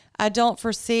I don't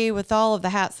foresee, with all of the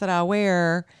hats that I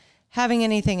wear, having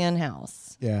anything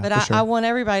in-house. Yeah, but I want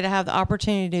everybody to have the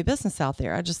opportunity to do business out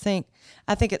there. I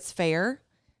think it's fair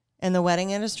in the wedding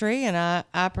industry, and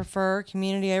I prefer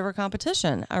community over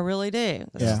competition. I really do.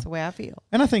 That's just the way I feel.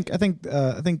 And I think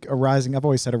I've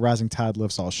always said a rising tide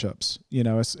lifts all ships.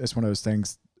 It's one of those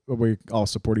things where we all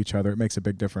support each other. It makes a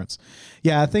big difference.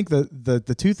 Yeah, I think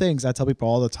the 2 things I tell people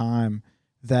all the time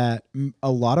that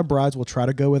a lot of brides will try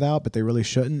to go without, but they really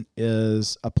shouldn't,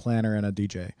 is a planner and a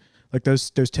DJ. Like those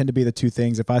tend to be the 2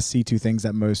 things. If I see 2 things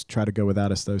that most try to go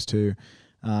without, it's those 2.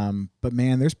 But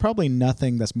man, there's probably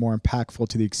nothing that's more impactful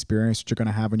to the experience that you're going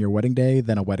to have on your wedding day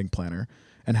than a wedding planner,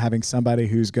 and having somebody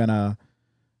who's going to,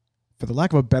 for the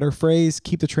lack of a better phrase,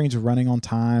 keep the trains running on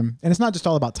time. And it's not just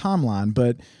all about timeline,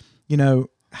 but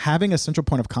having a central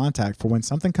point of contact for when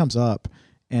something comes up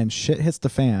and shit hits the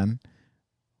fan,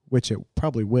 which it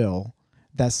probably will,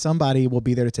 that somebody will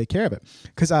be there to take care of it.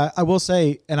 Because I will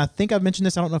say, and I think I've mentioned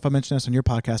this, I don't know if I mentioned this on your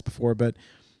podcast before, but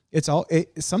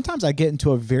sometimes I get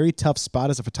into a very tough spot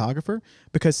as a photographer,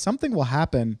 because something will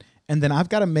happen and then I've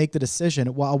got to make the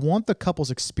decision. Well, I want the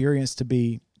couple's experience to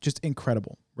be just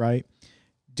incredible, right?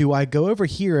 Do I go over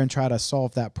here and try to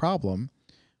solve that problem,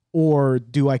 or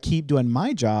do I keep doing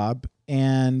my job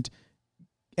and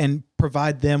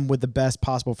provide them with the best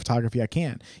possible photography I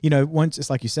can? Once, it's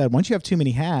like you said, once you have too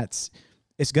many hats,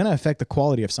 it's going to affect the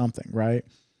quality of something, right?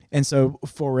 And so,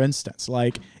 for instance,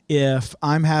 like if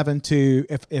I'm having to,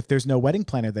 if there's no wedding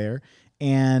planner there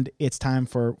and it's time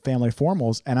for family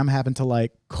formals and I'm having to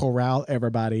like corral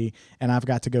everybody and I've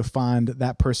got to go find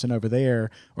that person over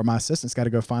there, or my assistant's got to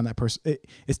go find that person,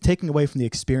 it's taking away from the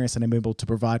experience that I'm able to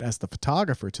provide as the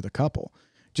photographer to the couple,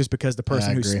 just because the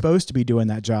person who's supposed to be doing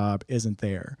that job isn't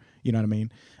there. You know what I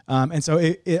mean? And so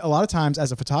a lot of times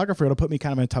as a photographer, it'll put me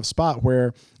kind of in a tough spot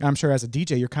where, I'm sure as a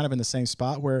DJ, you're kind of in the same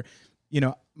spot where,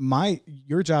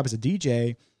 your job as a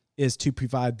DJ is to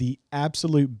provide the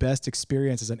absolute best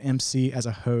experience as an MC, as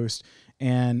a host,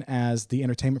 and as the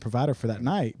entertainment provider for that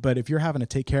night. But if you're having to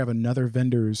take care of another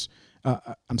vendor's,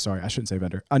 I'm sorry, I shouldn't say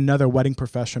vendor, another wedding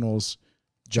professional's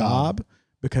job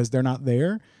because they're not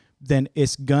there, then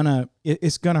it's gonna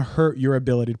hurt your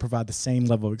ability to provide the same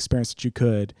level of experience that you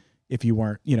could if you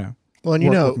weren't, Well, and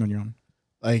working on your own.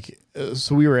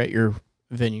 so we were at your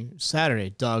venue Saturday,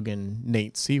 Doug and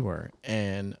Nate C were,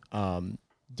 and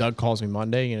Doug calls me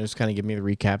Monday and just kind of give me the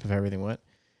recap of everything went.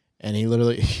 And he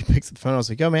picks up the phone. I was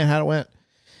like, yo, man, how'd it went?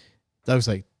 Doug's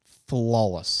like,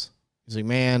 flawless. He's like,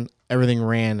 man, everything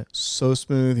ran so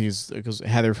smooth. Because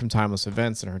Heather from Timeless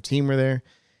Events and her team were there.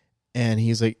 And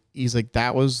he's like,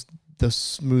 that was the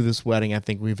smoothest wedding I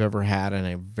think we've ever had in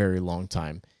a very long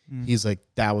time. He's like,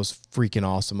 that was freaking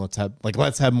awesome.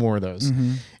 Let's have more of those.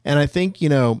 Mm-hmm. And I think,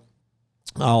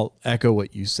 I'll echo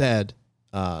what you said.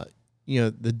 The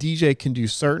DJ can do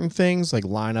certain things like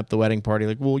line up the wedding party.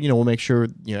 Like, we'll make sure,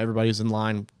 everybody's in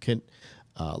line,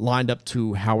 lined up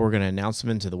to how we're going to announce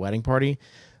them into the wedding party.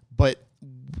 But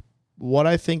what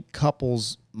I think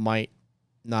couples might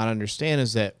not understand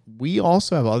is that we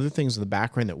also have other things in the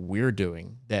background that we're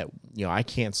doing that, I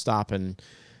can't stop and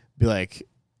be like,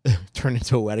 turn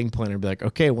into a wedding planner and be like,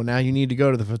 okay, well now you need to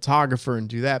go to the photographer and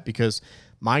do that because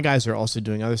my guys are also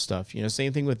doing other stuff.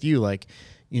 Same thing with you. Like,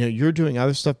 you're doing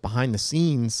other stuff behind the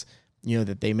scenes,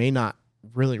 that they may not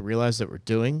really realize that we're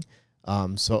doing.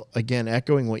 So again,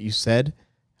 echoing what you said,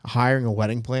 hiring a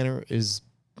wedding planner is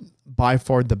by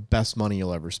far the best money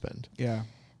you'll ever spend. Yeah.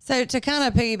 So to kind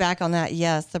of piggyback on that,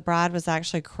 yes, the bride was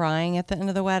actually crying at the end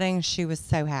of the wedding. She was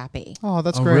so happy. Oh,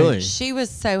 that's Oh, great. really? She was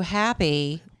so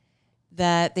happy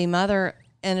that the mother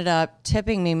ended up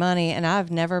tipping me money, and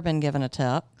I've never been given a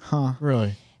tip. Huh.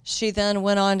 Really? She then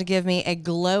went on to give me a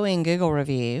glowing Google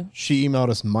review. She emailed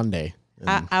us Monday.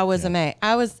 I was amazed.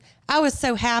 I was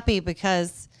so happy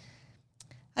because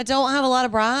I don't have a lot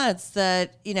of brides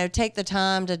that, take the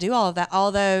time to do all of that,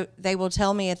 although they will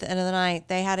tell me at the end of the night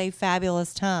they had a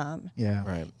fabulous time. Yeah.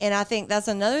 Right. And I think that's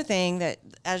another thing that,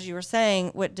 as you were saying,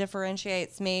 what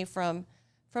differentiates me from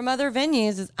other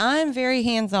venues is I'm very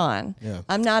hands-on. Yeah.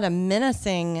 I'm not a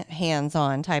menacing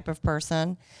hands-on type of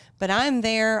person, but I'm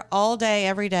there all day,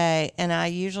 every day, and I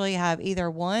usually have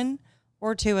either one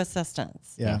or two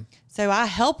assistants. Yeah. So I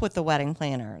help with the wedding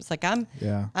planners. Like I'm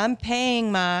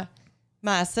paying my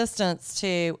assistants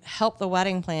to help the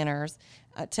wedding planners,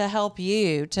 to help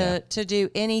you, to do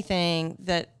anything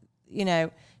that,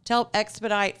 to help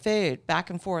expedite food back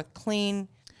and forth, clean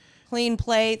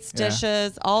plates,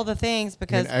 dishes, all the things,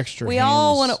 because extra we hands.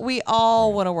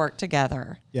 all want to work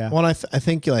together. Yeah. Well, I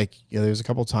think there's a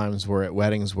couple times where at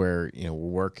weddings where, we'll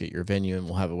work at your venue and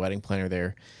we'll have a wedding planner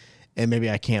there and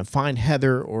maybe I can't find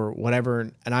Heather or whatever.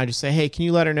 And I just say, hey, can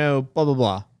you let her know, blah, blah,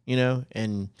 blah,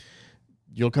 and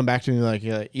you'll come back to me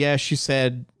like, yeah, she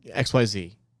said X, Y,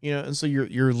 Z, and so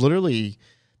you're literally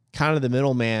kind of the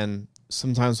middleman.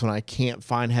 Sometimes when I can't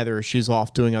find Heather, or she's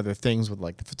off doing other things with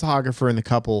like the photographer and the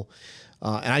couple.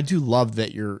 And I do love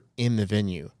that you're in the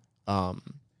venue, and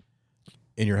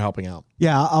you're helping out.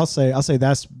 Yeah, I'll say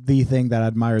that's the thing that I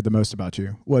admired the most about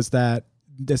you was that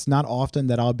it's not often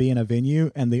that I'll be in a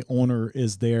venue and the owner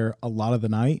is there a lot of the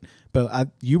night, but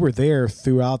you were there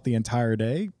throughout the entire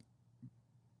day.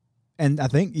 And I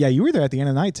think, you were there at the end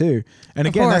of the night too. And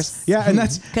again, that's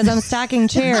because I'm stacking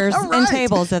chairs and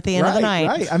tables at the end of the night.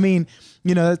 Right. I mean,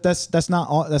 that's not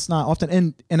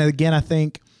often. And again, I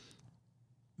think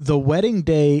the wedding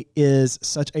day is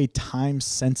such a time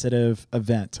sensitive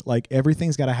event. Like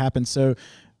everything's got to happen. So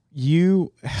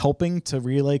you helping to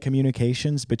relay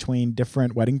communications between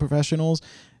different wedding professionals,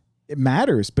 it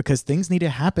matters because things need to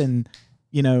happen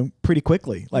pretty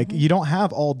quickly. Like you don't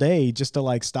have all day just to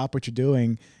like stop what you're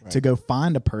doing to go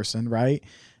find a person. Right.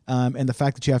 And the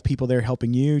fact that you have people there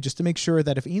helping you just to make sure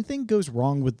that if anything goes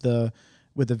wrong with the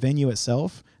venue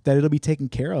itself, that it'll be taken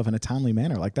care of in a timely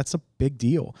manner. Like that's a big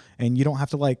deal. And you don't have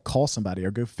to like call somebody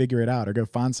or go figure it out or go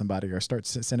find somebody or start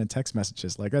sending text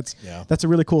messages. Like that's a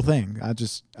really cool thing. I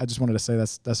just wanted to say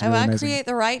that's really amazing. I create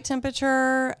the right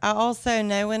temperature. I also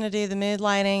know when to do the mood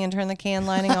lighting and turn the can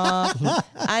lighting off.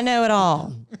 I know it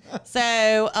all.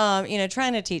 So,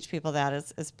 trying to teach people that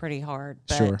is pretty hard.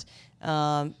 But, sure.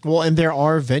 Well, and there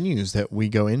are venues that we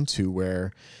go into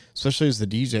where, especially as the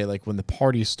DJ, like when the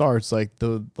party starts, like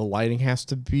the lighting has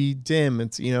to be dim.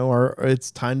 It's, or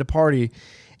it's time to party.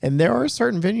 And there are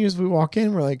certain venues we walk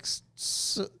in, we're like,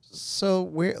 so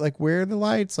where are the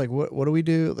lights? Like, what do we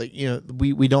do? Like,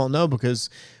 we don't know because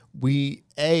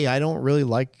I don't really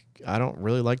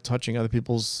like touching other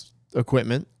people's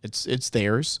equipment. It's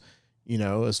theirs,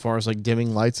 as far as like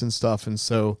dimming lights and stuff. And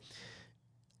so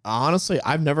honestly,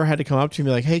 I've never had to come up to you and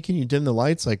be like, hey, can you dim the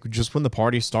lights? Like just when the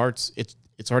party starts, it's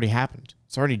already happened.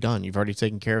 It's already done. You've already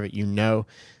taken care of it.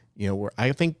 Where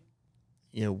I think,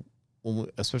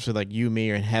 especially like you, me,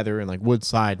 and Heather, and like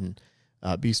Woodside and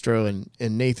Bistro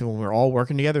and Nathan, when we're all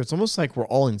working together, it's almost like we're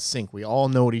all in sync. We all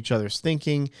know what each other's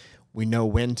thinking. We know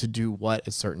when to do what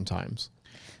at certain times.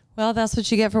 Well, that's what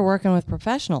you get for working with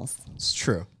professionals It's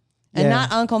true. and Yeah.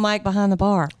 not Uncle Mike behind the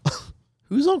bar.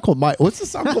 Who's Uncle Mike? What's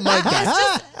this Uncle Mike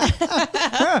guy?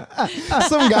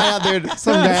 Some guy out there.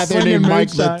 Some guy out there Slinging named Mike.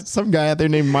 moonshine. Some guy out there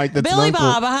named Mike. That's Billy an uncle.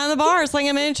 Bob behind the bar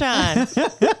slinging moonshine.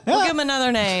 We'll give him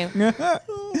another name.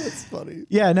 Oh, that's funny.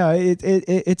 Yeah, no,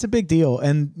 it's a big deal.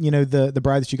 And you know, the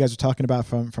bride that you guys were talking about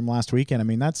from last weekend, I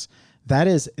mean, that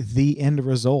is the end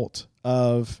result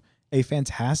of a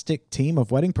fantastic team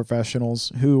of wedding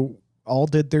professionals who all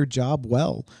did their job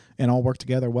well and all worked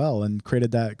together well and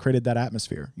created that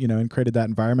atmosphere, you know, and created that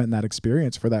environment and that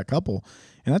experience for that couple.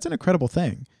 And that's an incredible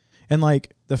thing. And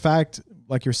like the fact,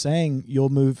 like you're saying, you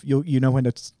know when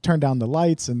to turn down the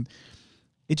lights, and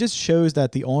it just shows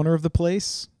that the owner of the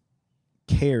place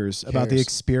cares about the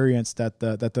experience that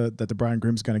the bride and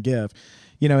groom's going to give,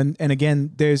 you know. And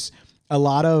again, there's a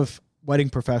lot of wedding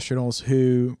professionals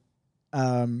who,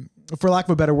 for lack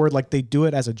of a better word, like they do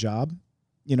it as a job.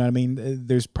 You know what I mean?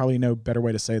 There's probably no better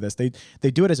way to say this. They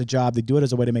do it as a job. They do it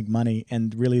as a way to make money,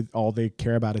 and really all they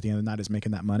care about at the end of the night is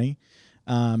making that money.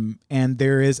 And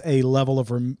there is a level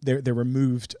of they're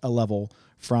removed a level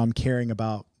from caring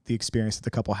about the experience that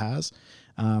the couple has.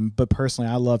 But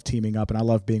personally, I love teaming up, and I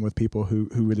love being with people who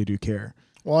really do care.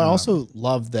 Well, I also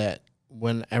love that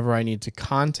whenever I need to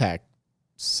contact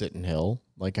Sitton Hill,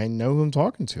 like I know who I'm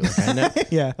talking to. Like I know,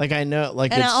 Yeah. Like I know,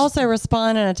 like And I also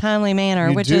respond in a timely manner,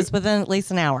 You which do. is within at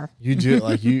least an hour. you do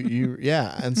like you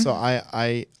yeah. And so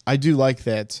I do like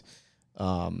that.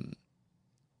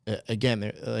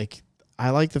 Again, like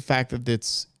I like the fact that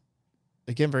it's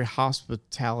again very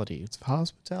hospitality. It's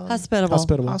hospitality.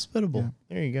 Hospitable. Hospitable. Yeah.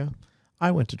 There you go. I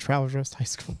went to Travelers Rest High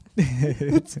School.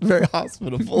 It's very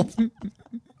hospitable.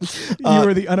 You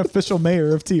were the unofficial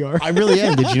mayor of TR. I really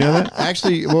am. Did you know that?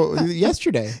 Actually, well,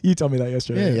 yesterday. You told me that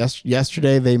yesterday. Yeah,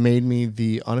 yesterday they made me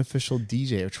the unofficial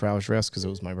DJ of Travelers Rest because it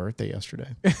was my birthday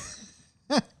yesterday.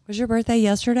 Was your birthday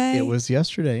yesterday? It was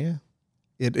yesterday,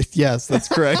 yeah. Yes, that's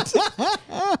correct.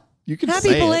 You can Happy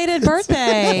say belated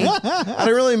birthday. I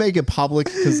didn't really make it public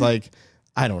because, like,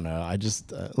 I don't know. I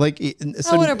just I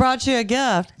would have brought you a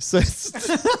gift. So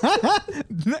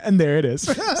And there it is.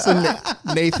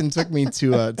 Nathan took me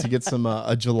to get some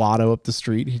a gelato up the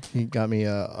street. He got me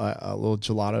a little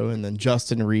gelato, and then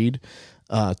Justin Reed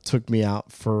took me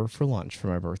out for lunch for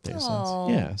my birthday.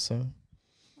 Aw. So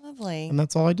Lovely. and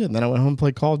that's all I did. And then I went home and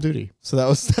played Call of Duty. So that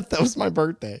was my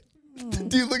birthday.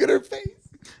 Dude, look at her face.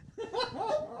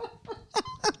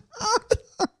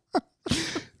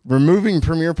 Removing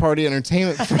Premier Party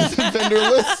Entertainment from the vendor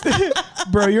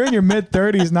list. Bro, you're in your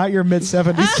mid-30s, not your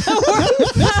mid-70s.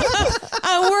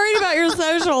 I'm worried about your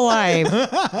social life.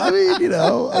 I mean, you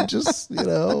know, I just, you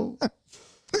know.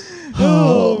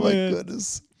 Oh my man.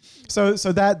 goodness. So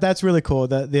that's really cool.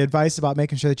 The advice about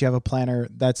making sure that you have a planner,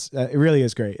 that's it really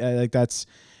is great.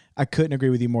 I couldn't agree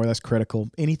with you more. That's critical.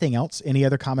 Anything else? Any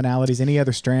other commonalities? Any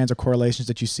other strands or correlations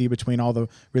that you see between all the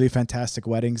really fantastic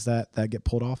weddings that get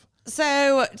pulled off?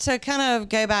 So to kind of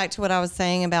go back to what I was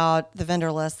saying about the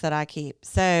vendor list that I keep.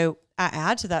 So I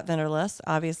add to that vendor list,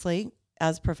 obviously,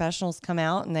 as professionals come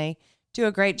out and they do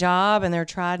a great job and they're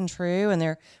tried and true and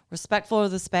they're respectful of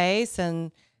the space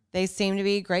and they seem to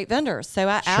be great vendors. So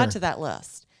I add to that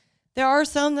list. There are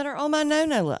some that are on my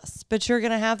no-no list, but you're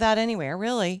going to have that anywhere,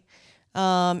 really.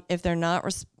 If they're not,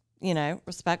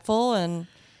 respectful and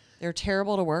they're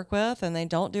terrible to work with and they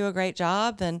don't do a great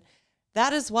job, then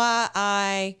that is why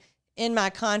I, in my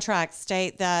contract,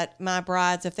 state that my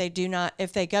brides, if they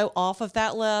go off of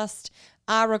that list,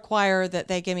 I require that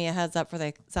they give me a heads up before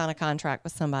they sign a contract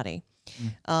with somebody,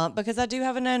 because I do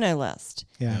have a no-no list.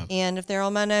 Yeah. And if they're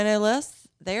on my no-no list,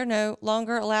 they are no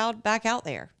longer allowed back out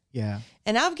there. Yeah.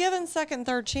 And I've given second and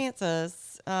third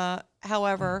chances.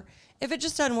 However, if it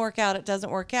just doesn't work out, it doesn't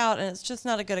work out, and it's just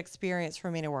not a good experience for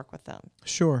me to work with them.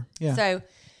 Sure. Yeah. So,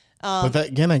 But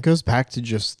that goes back to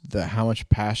just how much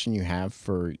passion you have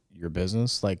for your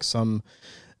business. Like some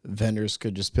vendors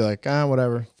could just be like,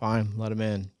 whatever, fine, let them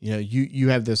in. You know, you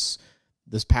have this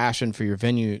passion for your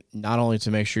venue, not only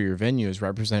to make sure your venue is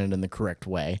represented in the correct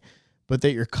way, but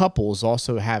that your couple is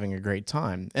also having a great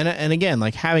time. And again,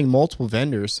 like having multiple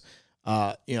vendors,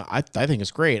 I think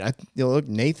it's great. Look,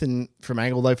 Nathan from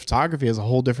Angled Light Photography has a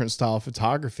whole different style of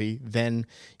photography than,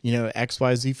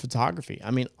 XYZ photography.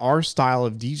 I mean, our style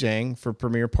of DJing for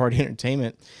Premier Party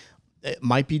Entertainment, it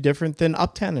might be different than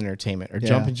Uptown Entertainment or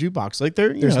Jumpin' Jukebox. Like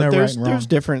there's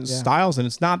different styles, and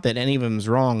it's not that any of them is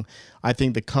wrong. I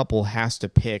think the couple has to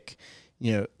pick,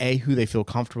 who they feel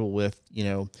comfortable with,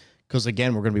 because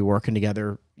again, we're going to be working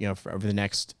together, for over the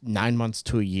next 9 months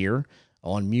to a year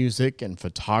on music and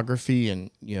photography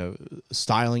and,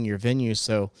 styling your venue.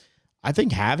 So I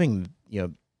think having,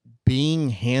 being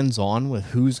hands-on with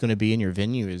who's going to be in your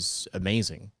venue is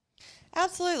amazing.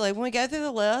 Absolutely. When we go through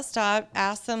the list, I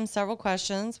ask them several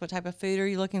questions. What type of food are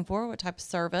you looking for? What type of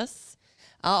service?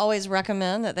 I always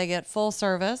recommend that they get full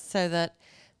service so that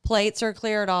plates are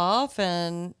cleared off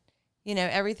and,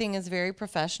 everything is very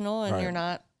professional and you're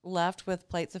not left with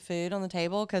plates of food on the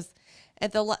table. Because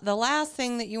at the last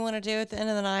thing that you want to do at the end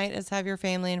of the night is have your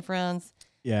family and friends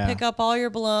pick up all your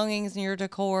belongings and your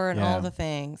decor and all the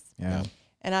things. Yeah.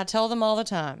 And I tell them all the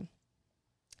time,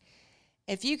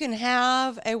 if you can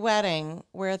have a wedding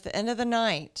where at the end of the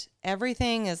night,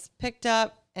 everything is picked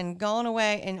up and gone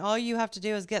away and all you have to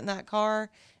do is get in that car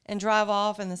and drive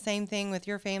off, and the same thing with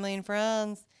your family and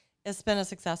friends, it's been a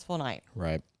successful night.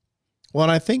 Right. Well,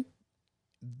 and I think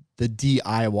the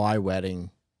DIY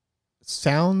wedding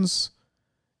sounds,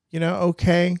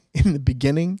 okay in the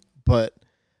beginning, but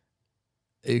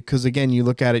because again, you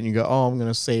look at it and you go, oh, I'm going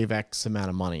to save X amount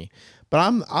of money. But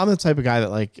I'm the type of guy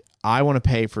that like, I want to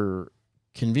pay for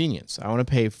convenience. I want to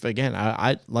pay for, again,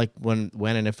 I like when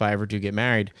and if I ever do get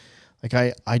married, like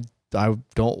I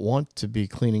don't want to be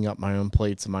cleaning up my own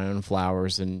plates and my own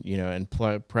flowers and, and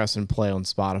press and play on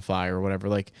Spotify or whatever.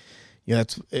 Like,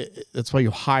 that's why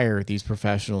you hire these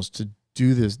professionals to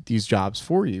do these jobs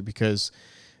for you, because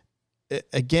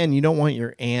again, you don't want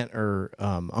your aunt or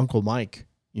Uncle Mike,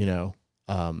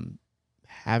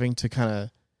 having to kind of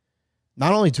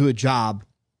not only do a job,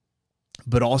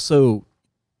 but also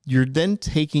you're then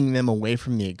taking them away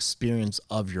from the experience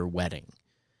of your wedding.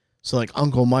 So like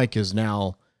Uncle Mike is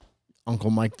now Uncle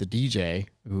Mike, the DJ,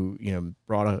 who,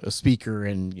 brought a speaker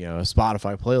and, a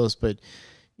Spotify playlist, but,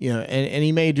 and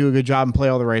he may do a good job and play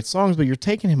all the right songs, but you're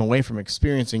taking him away from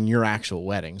experiencing your actual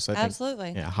wedding. So I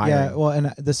Absolutely. think, Yeah. Well,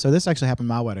 and this actually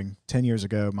happened at my wedding 10 years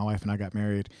ago. My wife and I got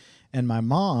married, and my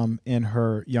mom in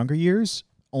her younger years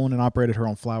owned and operated her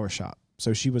own flower shop.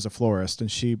 So she was a florist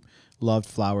and she loved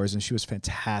flowers, and she was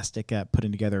fantastic at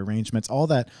putting together arrangements. All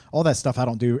that stuff I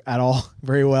don't do at all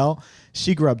very well.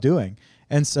 She grew up doing.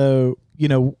 And so,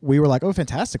 we were like, oh,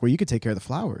 fantastic. Well, you could take care of the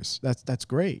flowers. That's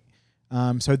great.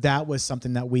 So that was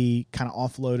something that we kind of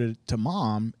offloaded to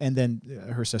mom and then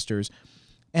her sisters.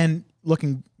 And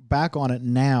looking back on it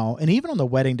now, and even on the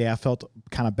wedding day, I felt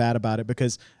kind of bad about it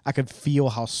because I could feel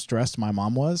how stressed my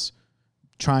mom was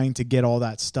trying to get all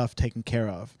that stuff taken care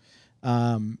of.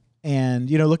 And,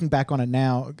 looking back on it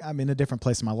now, I'm in a different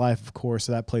place in my life, of course,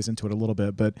 so that plays into it a little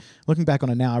bit. But looking back on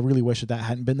it now, I really wish that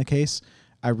hadn't been the case.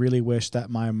 I really wish that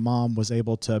my mom was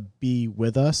able to be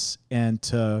with us and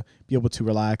to be able to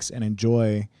relax and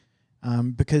enjoy,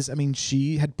 because,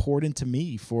 she had poured into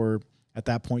me for, at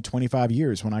that point, 25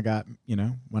 years when I got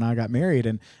married.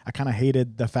 And I kind of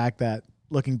hated the fact that,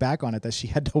 looking back on it, that she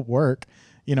had to work,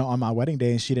 on my wedding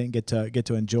day, and she didn't get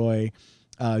to enjoy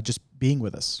just being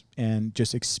with us and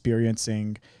just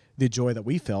experiencing the joy that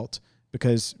we felt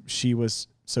because she was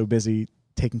so busy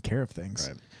taking care of things.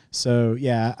 Right. So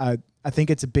yeah, I think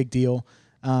it's a big deal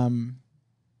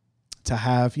to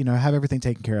have everything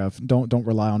taken care of. Don't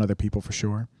rely on other people for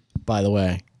sure. By the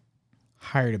way,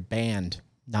 hired a band,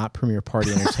 not Premier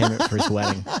Party Entertainment, for his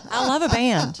wedding. I love a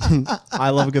band.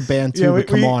 I love a good band too. But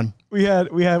come on, we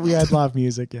had live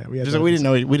music. Yeah, we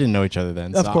didn't know each other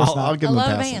then. Of so course I'll not. give him a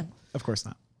pass. Band. Of course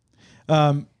not.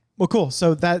 Well, cool.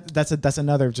 So that's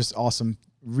another just awesome,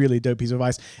 really dope piece of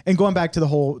advice. And going back to the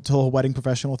whole wedding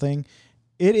professional thing,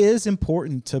 it is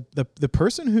important to the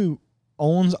person who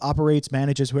owns, operates,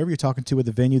 manages, whoever you're talking to at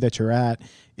the venue that you're at.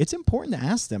 It's important to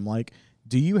ask them, like,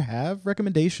 do you have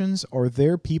recommendations? Are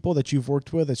there people that you've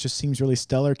worked with that just seems really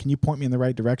stellar? Can you point me in the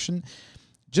right direction?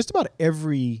 Just about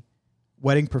every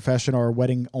wedding professional or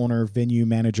wedding owner, venue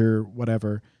manager,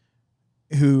 whatever,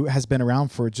 who has been around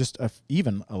for just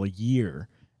even a year,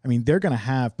 they're going to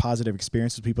have positive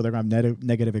experiences with people. They're going to have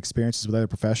negative experiences with other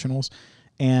professionals.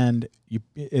 And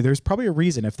there's probably a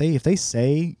reason. If they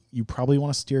say you probably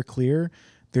want to steer clear,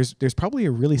 there's probably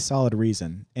a really solid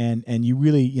reason. And you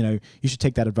really, you should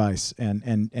take that advice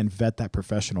and vet that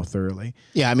professional thoroughly.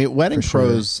 Yeah, wedding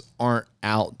pros aren't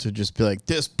out to just be like,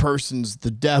 this person's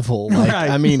the devil. Like,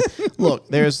 Right. Look,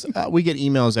 there's we get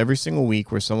emails every single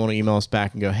week where someone will email us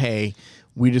back and go, hey,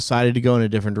 we decided to go in a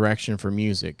different direction for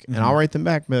music. And I'll write them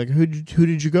back and be like, who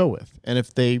did you go with? And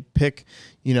if they pick,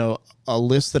 a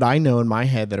list that I know in my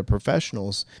head that are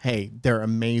professionals, hey, they're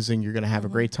amazing. You're going to have a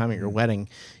great time at your wedding.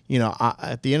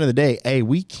 At the end of the day,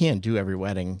 we can't do every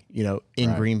wedding,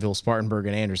 in Greenville, Spartanburg,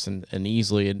 and Anderson and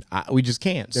easily. And we just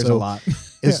can't. There's a lot.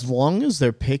 As long as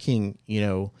they're picking,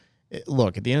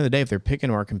 look, at the end of the day, if they're picking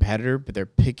our competitor, but they're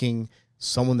picking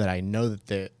someone that I know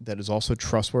that is also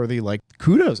trustworthy, like,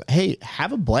 kudos. Hey,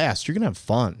 have a blast. You're going to have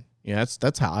fun.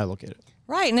 That's how I look at it.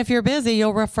 Right. And if you're busy,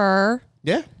 you'll refer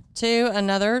Yeah. to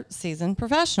another seasoned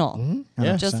professional.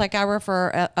 Yeah. Just like I refer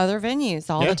at other venues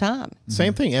all the time.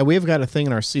 Same thing. And we've got a thing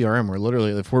in our CRM where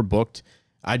literally if we're booked,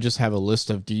 I just have a list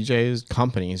of DJs,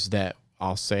 companies that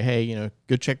I'll say, hey,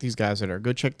 go check these guys out or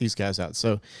go check these guys out.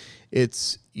 So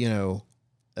it's,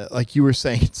 like you were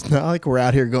saying, it's not like we're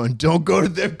out here going, don't go to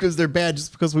them because they're bad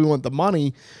just because we want the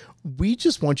money. We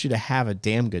just want you to have a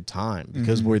damn good time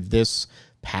because we're this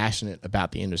passionate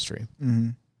about the industry.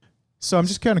 So I'm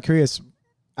just kind of curious,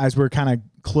 as we're kind of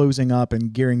closing up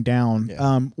and gearing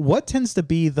down, what tends to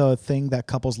be the thing that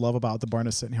couples love about the Barn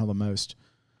at Sitton Hill the most?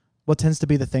 What tends to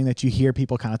be the thing that you hear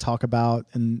people kind of talk about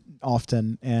and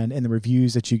often and in the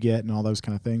reviews that you get and all those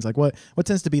kind of things? Like what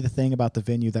tends to be the thing about the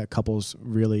venue that couples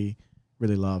really,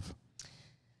 really love?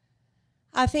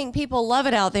 I think people love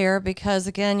it out there because,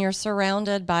 again, you're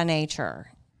surrounded by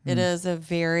nature. It is a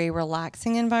very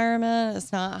relaxing environment.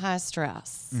 It's not high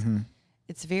stress.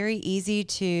 It's very easy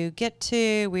to get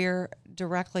to. We're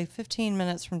directly 15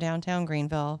 minutes from downtown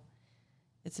Greenville.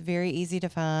 It's very easy to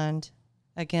find.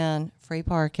 Again, free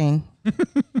parking.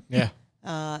 Yeah.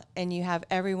 And you have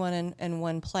everyone in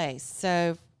one place.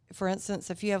 So, for instance,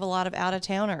 if you have a lot of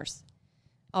out-of-towners,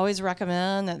 always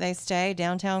recommend that they stay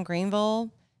downtown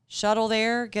Greenville, shuttle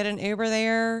there, get an Uber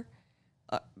there.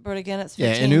 But again, it's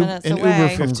 15 minutes away. Uber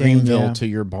from 15, Greenville to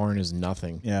your barn is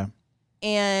nothing. Yeah.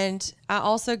 And I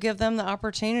also give them the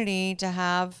opportunity to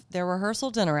have their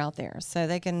rehearsal dinner out there so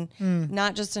they can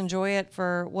not just enjoy it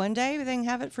for one day, but they can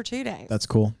have it for 2 days. That's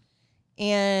cool.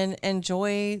 And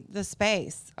enjoy the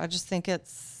space. I just think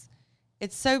it's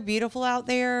so beautiful out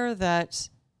there that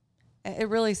it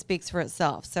really speaks for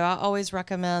itself. So I always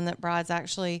recommend that brides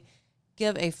actually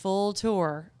give a full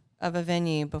tour of a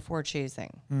venue before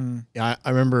choosing. Yeah, I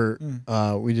remember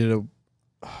we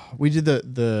did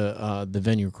the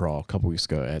venue crawl a couple weeks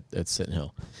ago at Sitton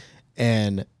Hill,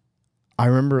 and I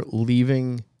remember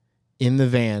leaving in the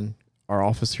van, our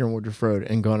office here on Woodruff Road,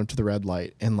 and going up to the red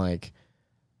light, and like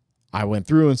I went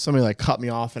through and somebody cut me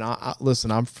off, and I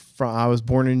listen, I was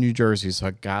born in New Jersey, so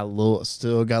I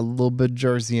still got a little bit of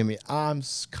Jersey in me. I'm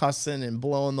cussing and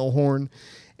blowing the horn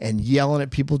and yelling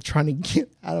at people trying to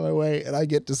get out of my way, and I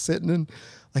get to Sitton and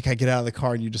like I get out of the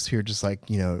car and you just hear just like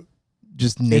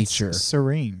just nature. It's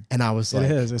serene. And I was like,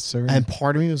 it's serene. and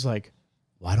part of me was like,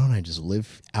 why don't I just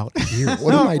live out here?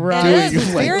 What am I Right. doing? It is.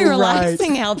 It's very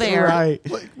relaxing out there. Right.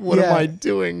 Like, what am I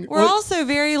doing? We're also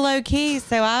very low key,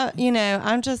 so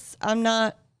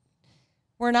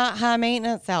we're not high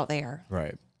maintenance out there.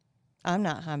 Right. I'm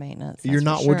not high maintenance. You're that's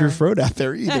not for sure. Woodruff Road out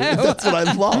there either. That's what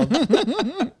I love.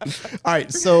 All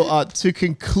right. So to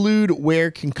conclude, where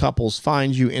can couples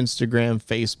find you? Instagram,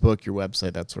 Facebook, your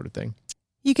website, that sort of thing.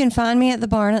 You can find me at the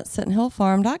barn at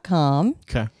SittonHillFarm.com.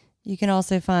 Okay. You can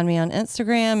also find me on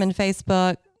Instagram and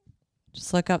Facebook.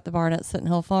 Just look up the barn at Sitton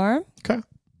Hill Farm. Okay.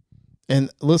 And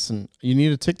listen, you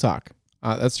need a TikTok.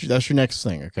 That's your next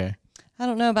thing. Okay. I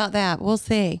don't know about that. We'll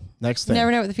see. Next You thing.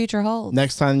 never know what the future holds.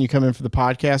 Next time you come in for the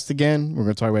podcast again, we're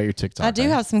going to talk about your TikTok. I do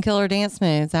have some killer dance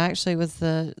moves. I actually was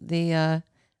the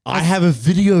I have a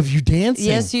video of you dancing.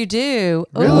 Yes, you do.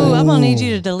 Really? Ooh, I'm gonna need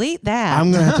you to delete that.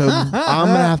 I'm gonna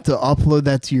have to upload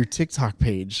that to your TikTok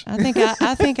page. I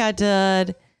think I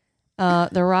did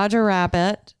the Roger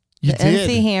Rabbit, You the did.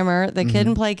 NC Hammer, the Kid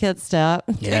and Play Kid Step.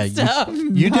 Yeah, Kid Step.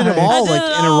 You did them all I did like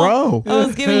it in a all. row. I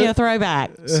was giving you a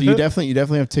throwback. So you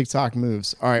definitely have TikTok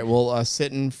moves. All right. Well,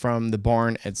 Sitton from the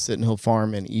barn at Sitton Hill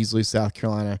Farm in Easley, South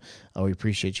Carolina. We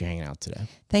appreciate you hanging out today.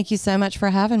 Thank you so much for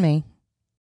having me.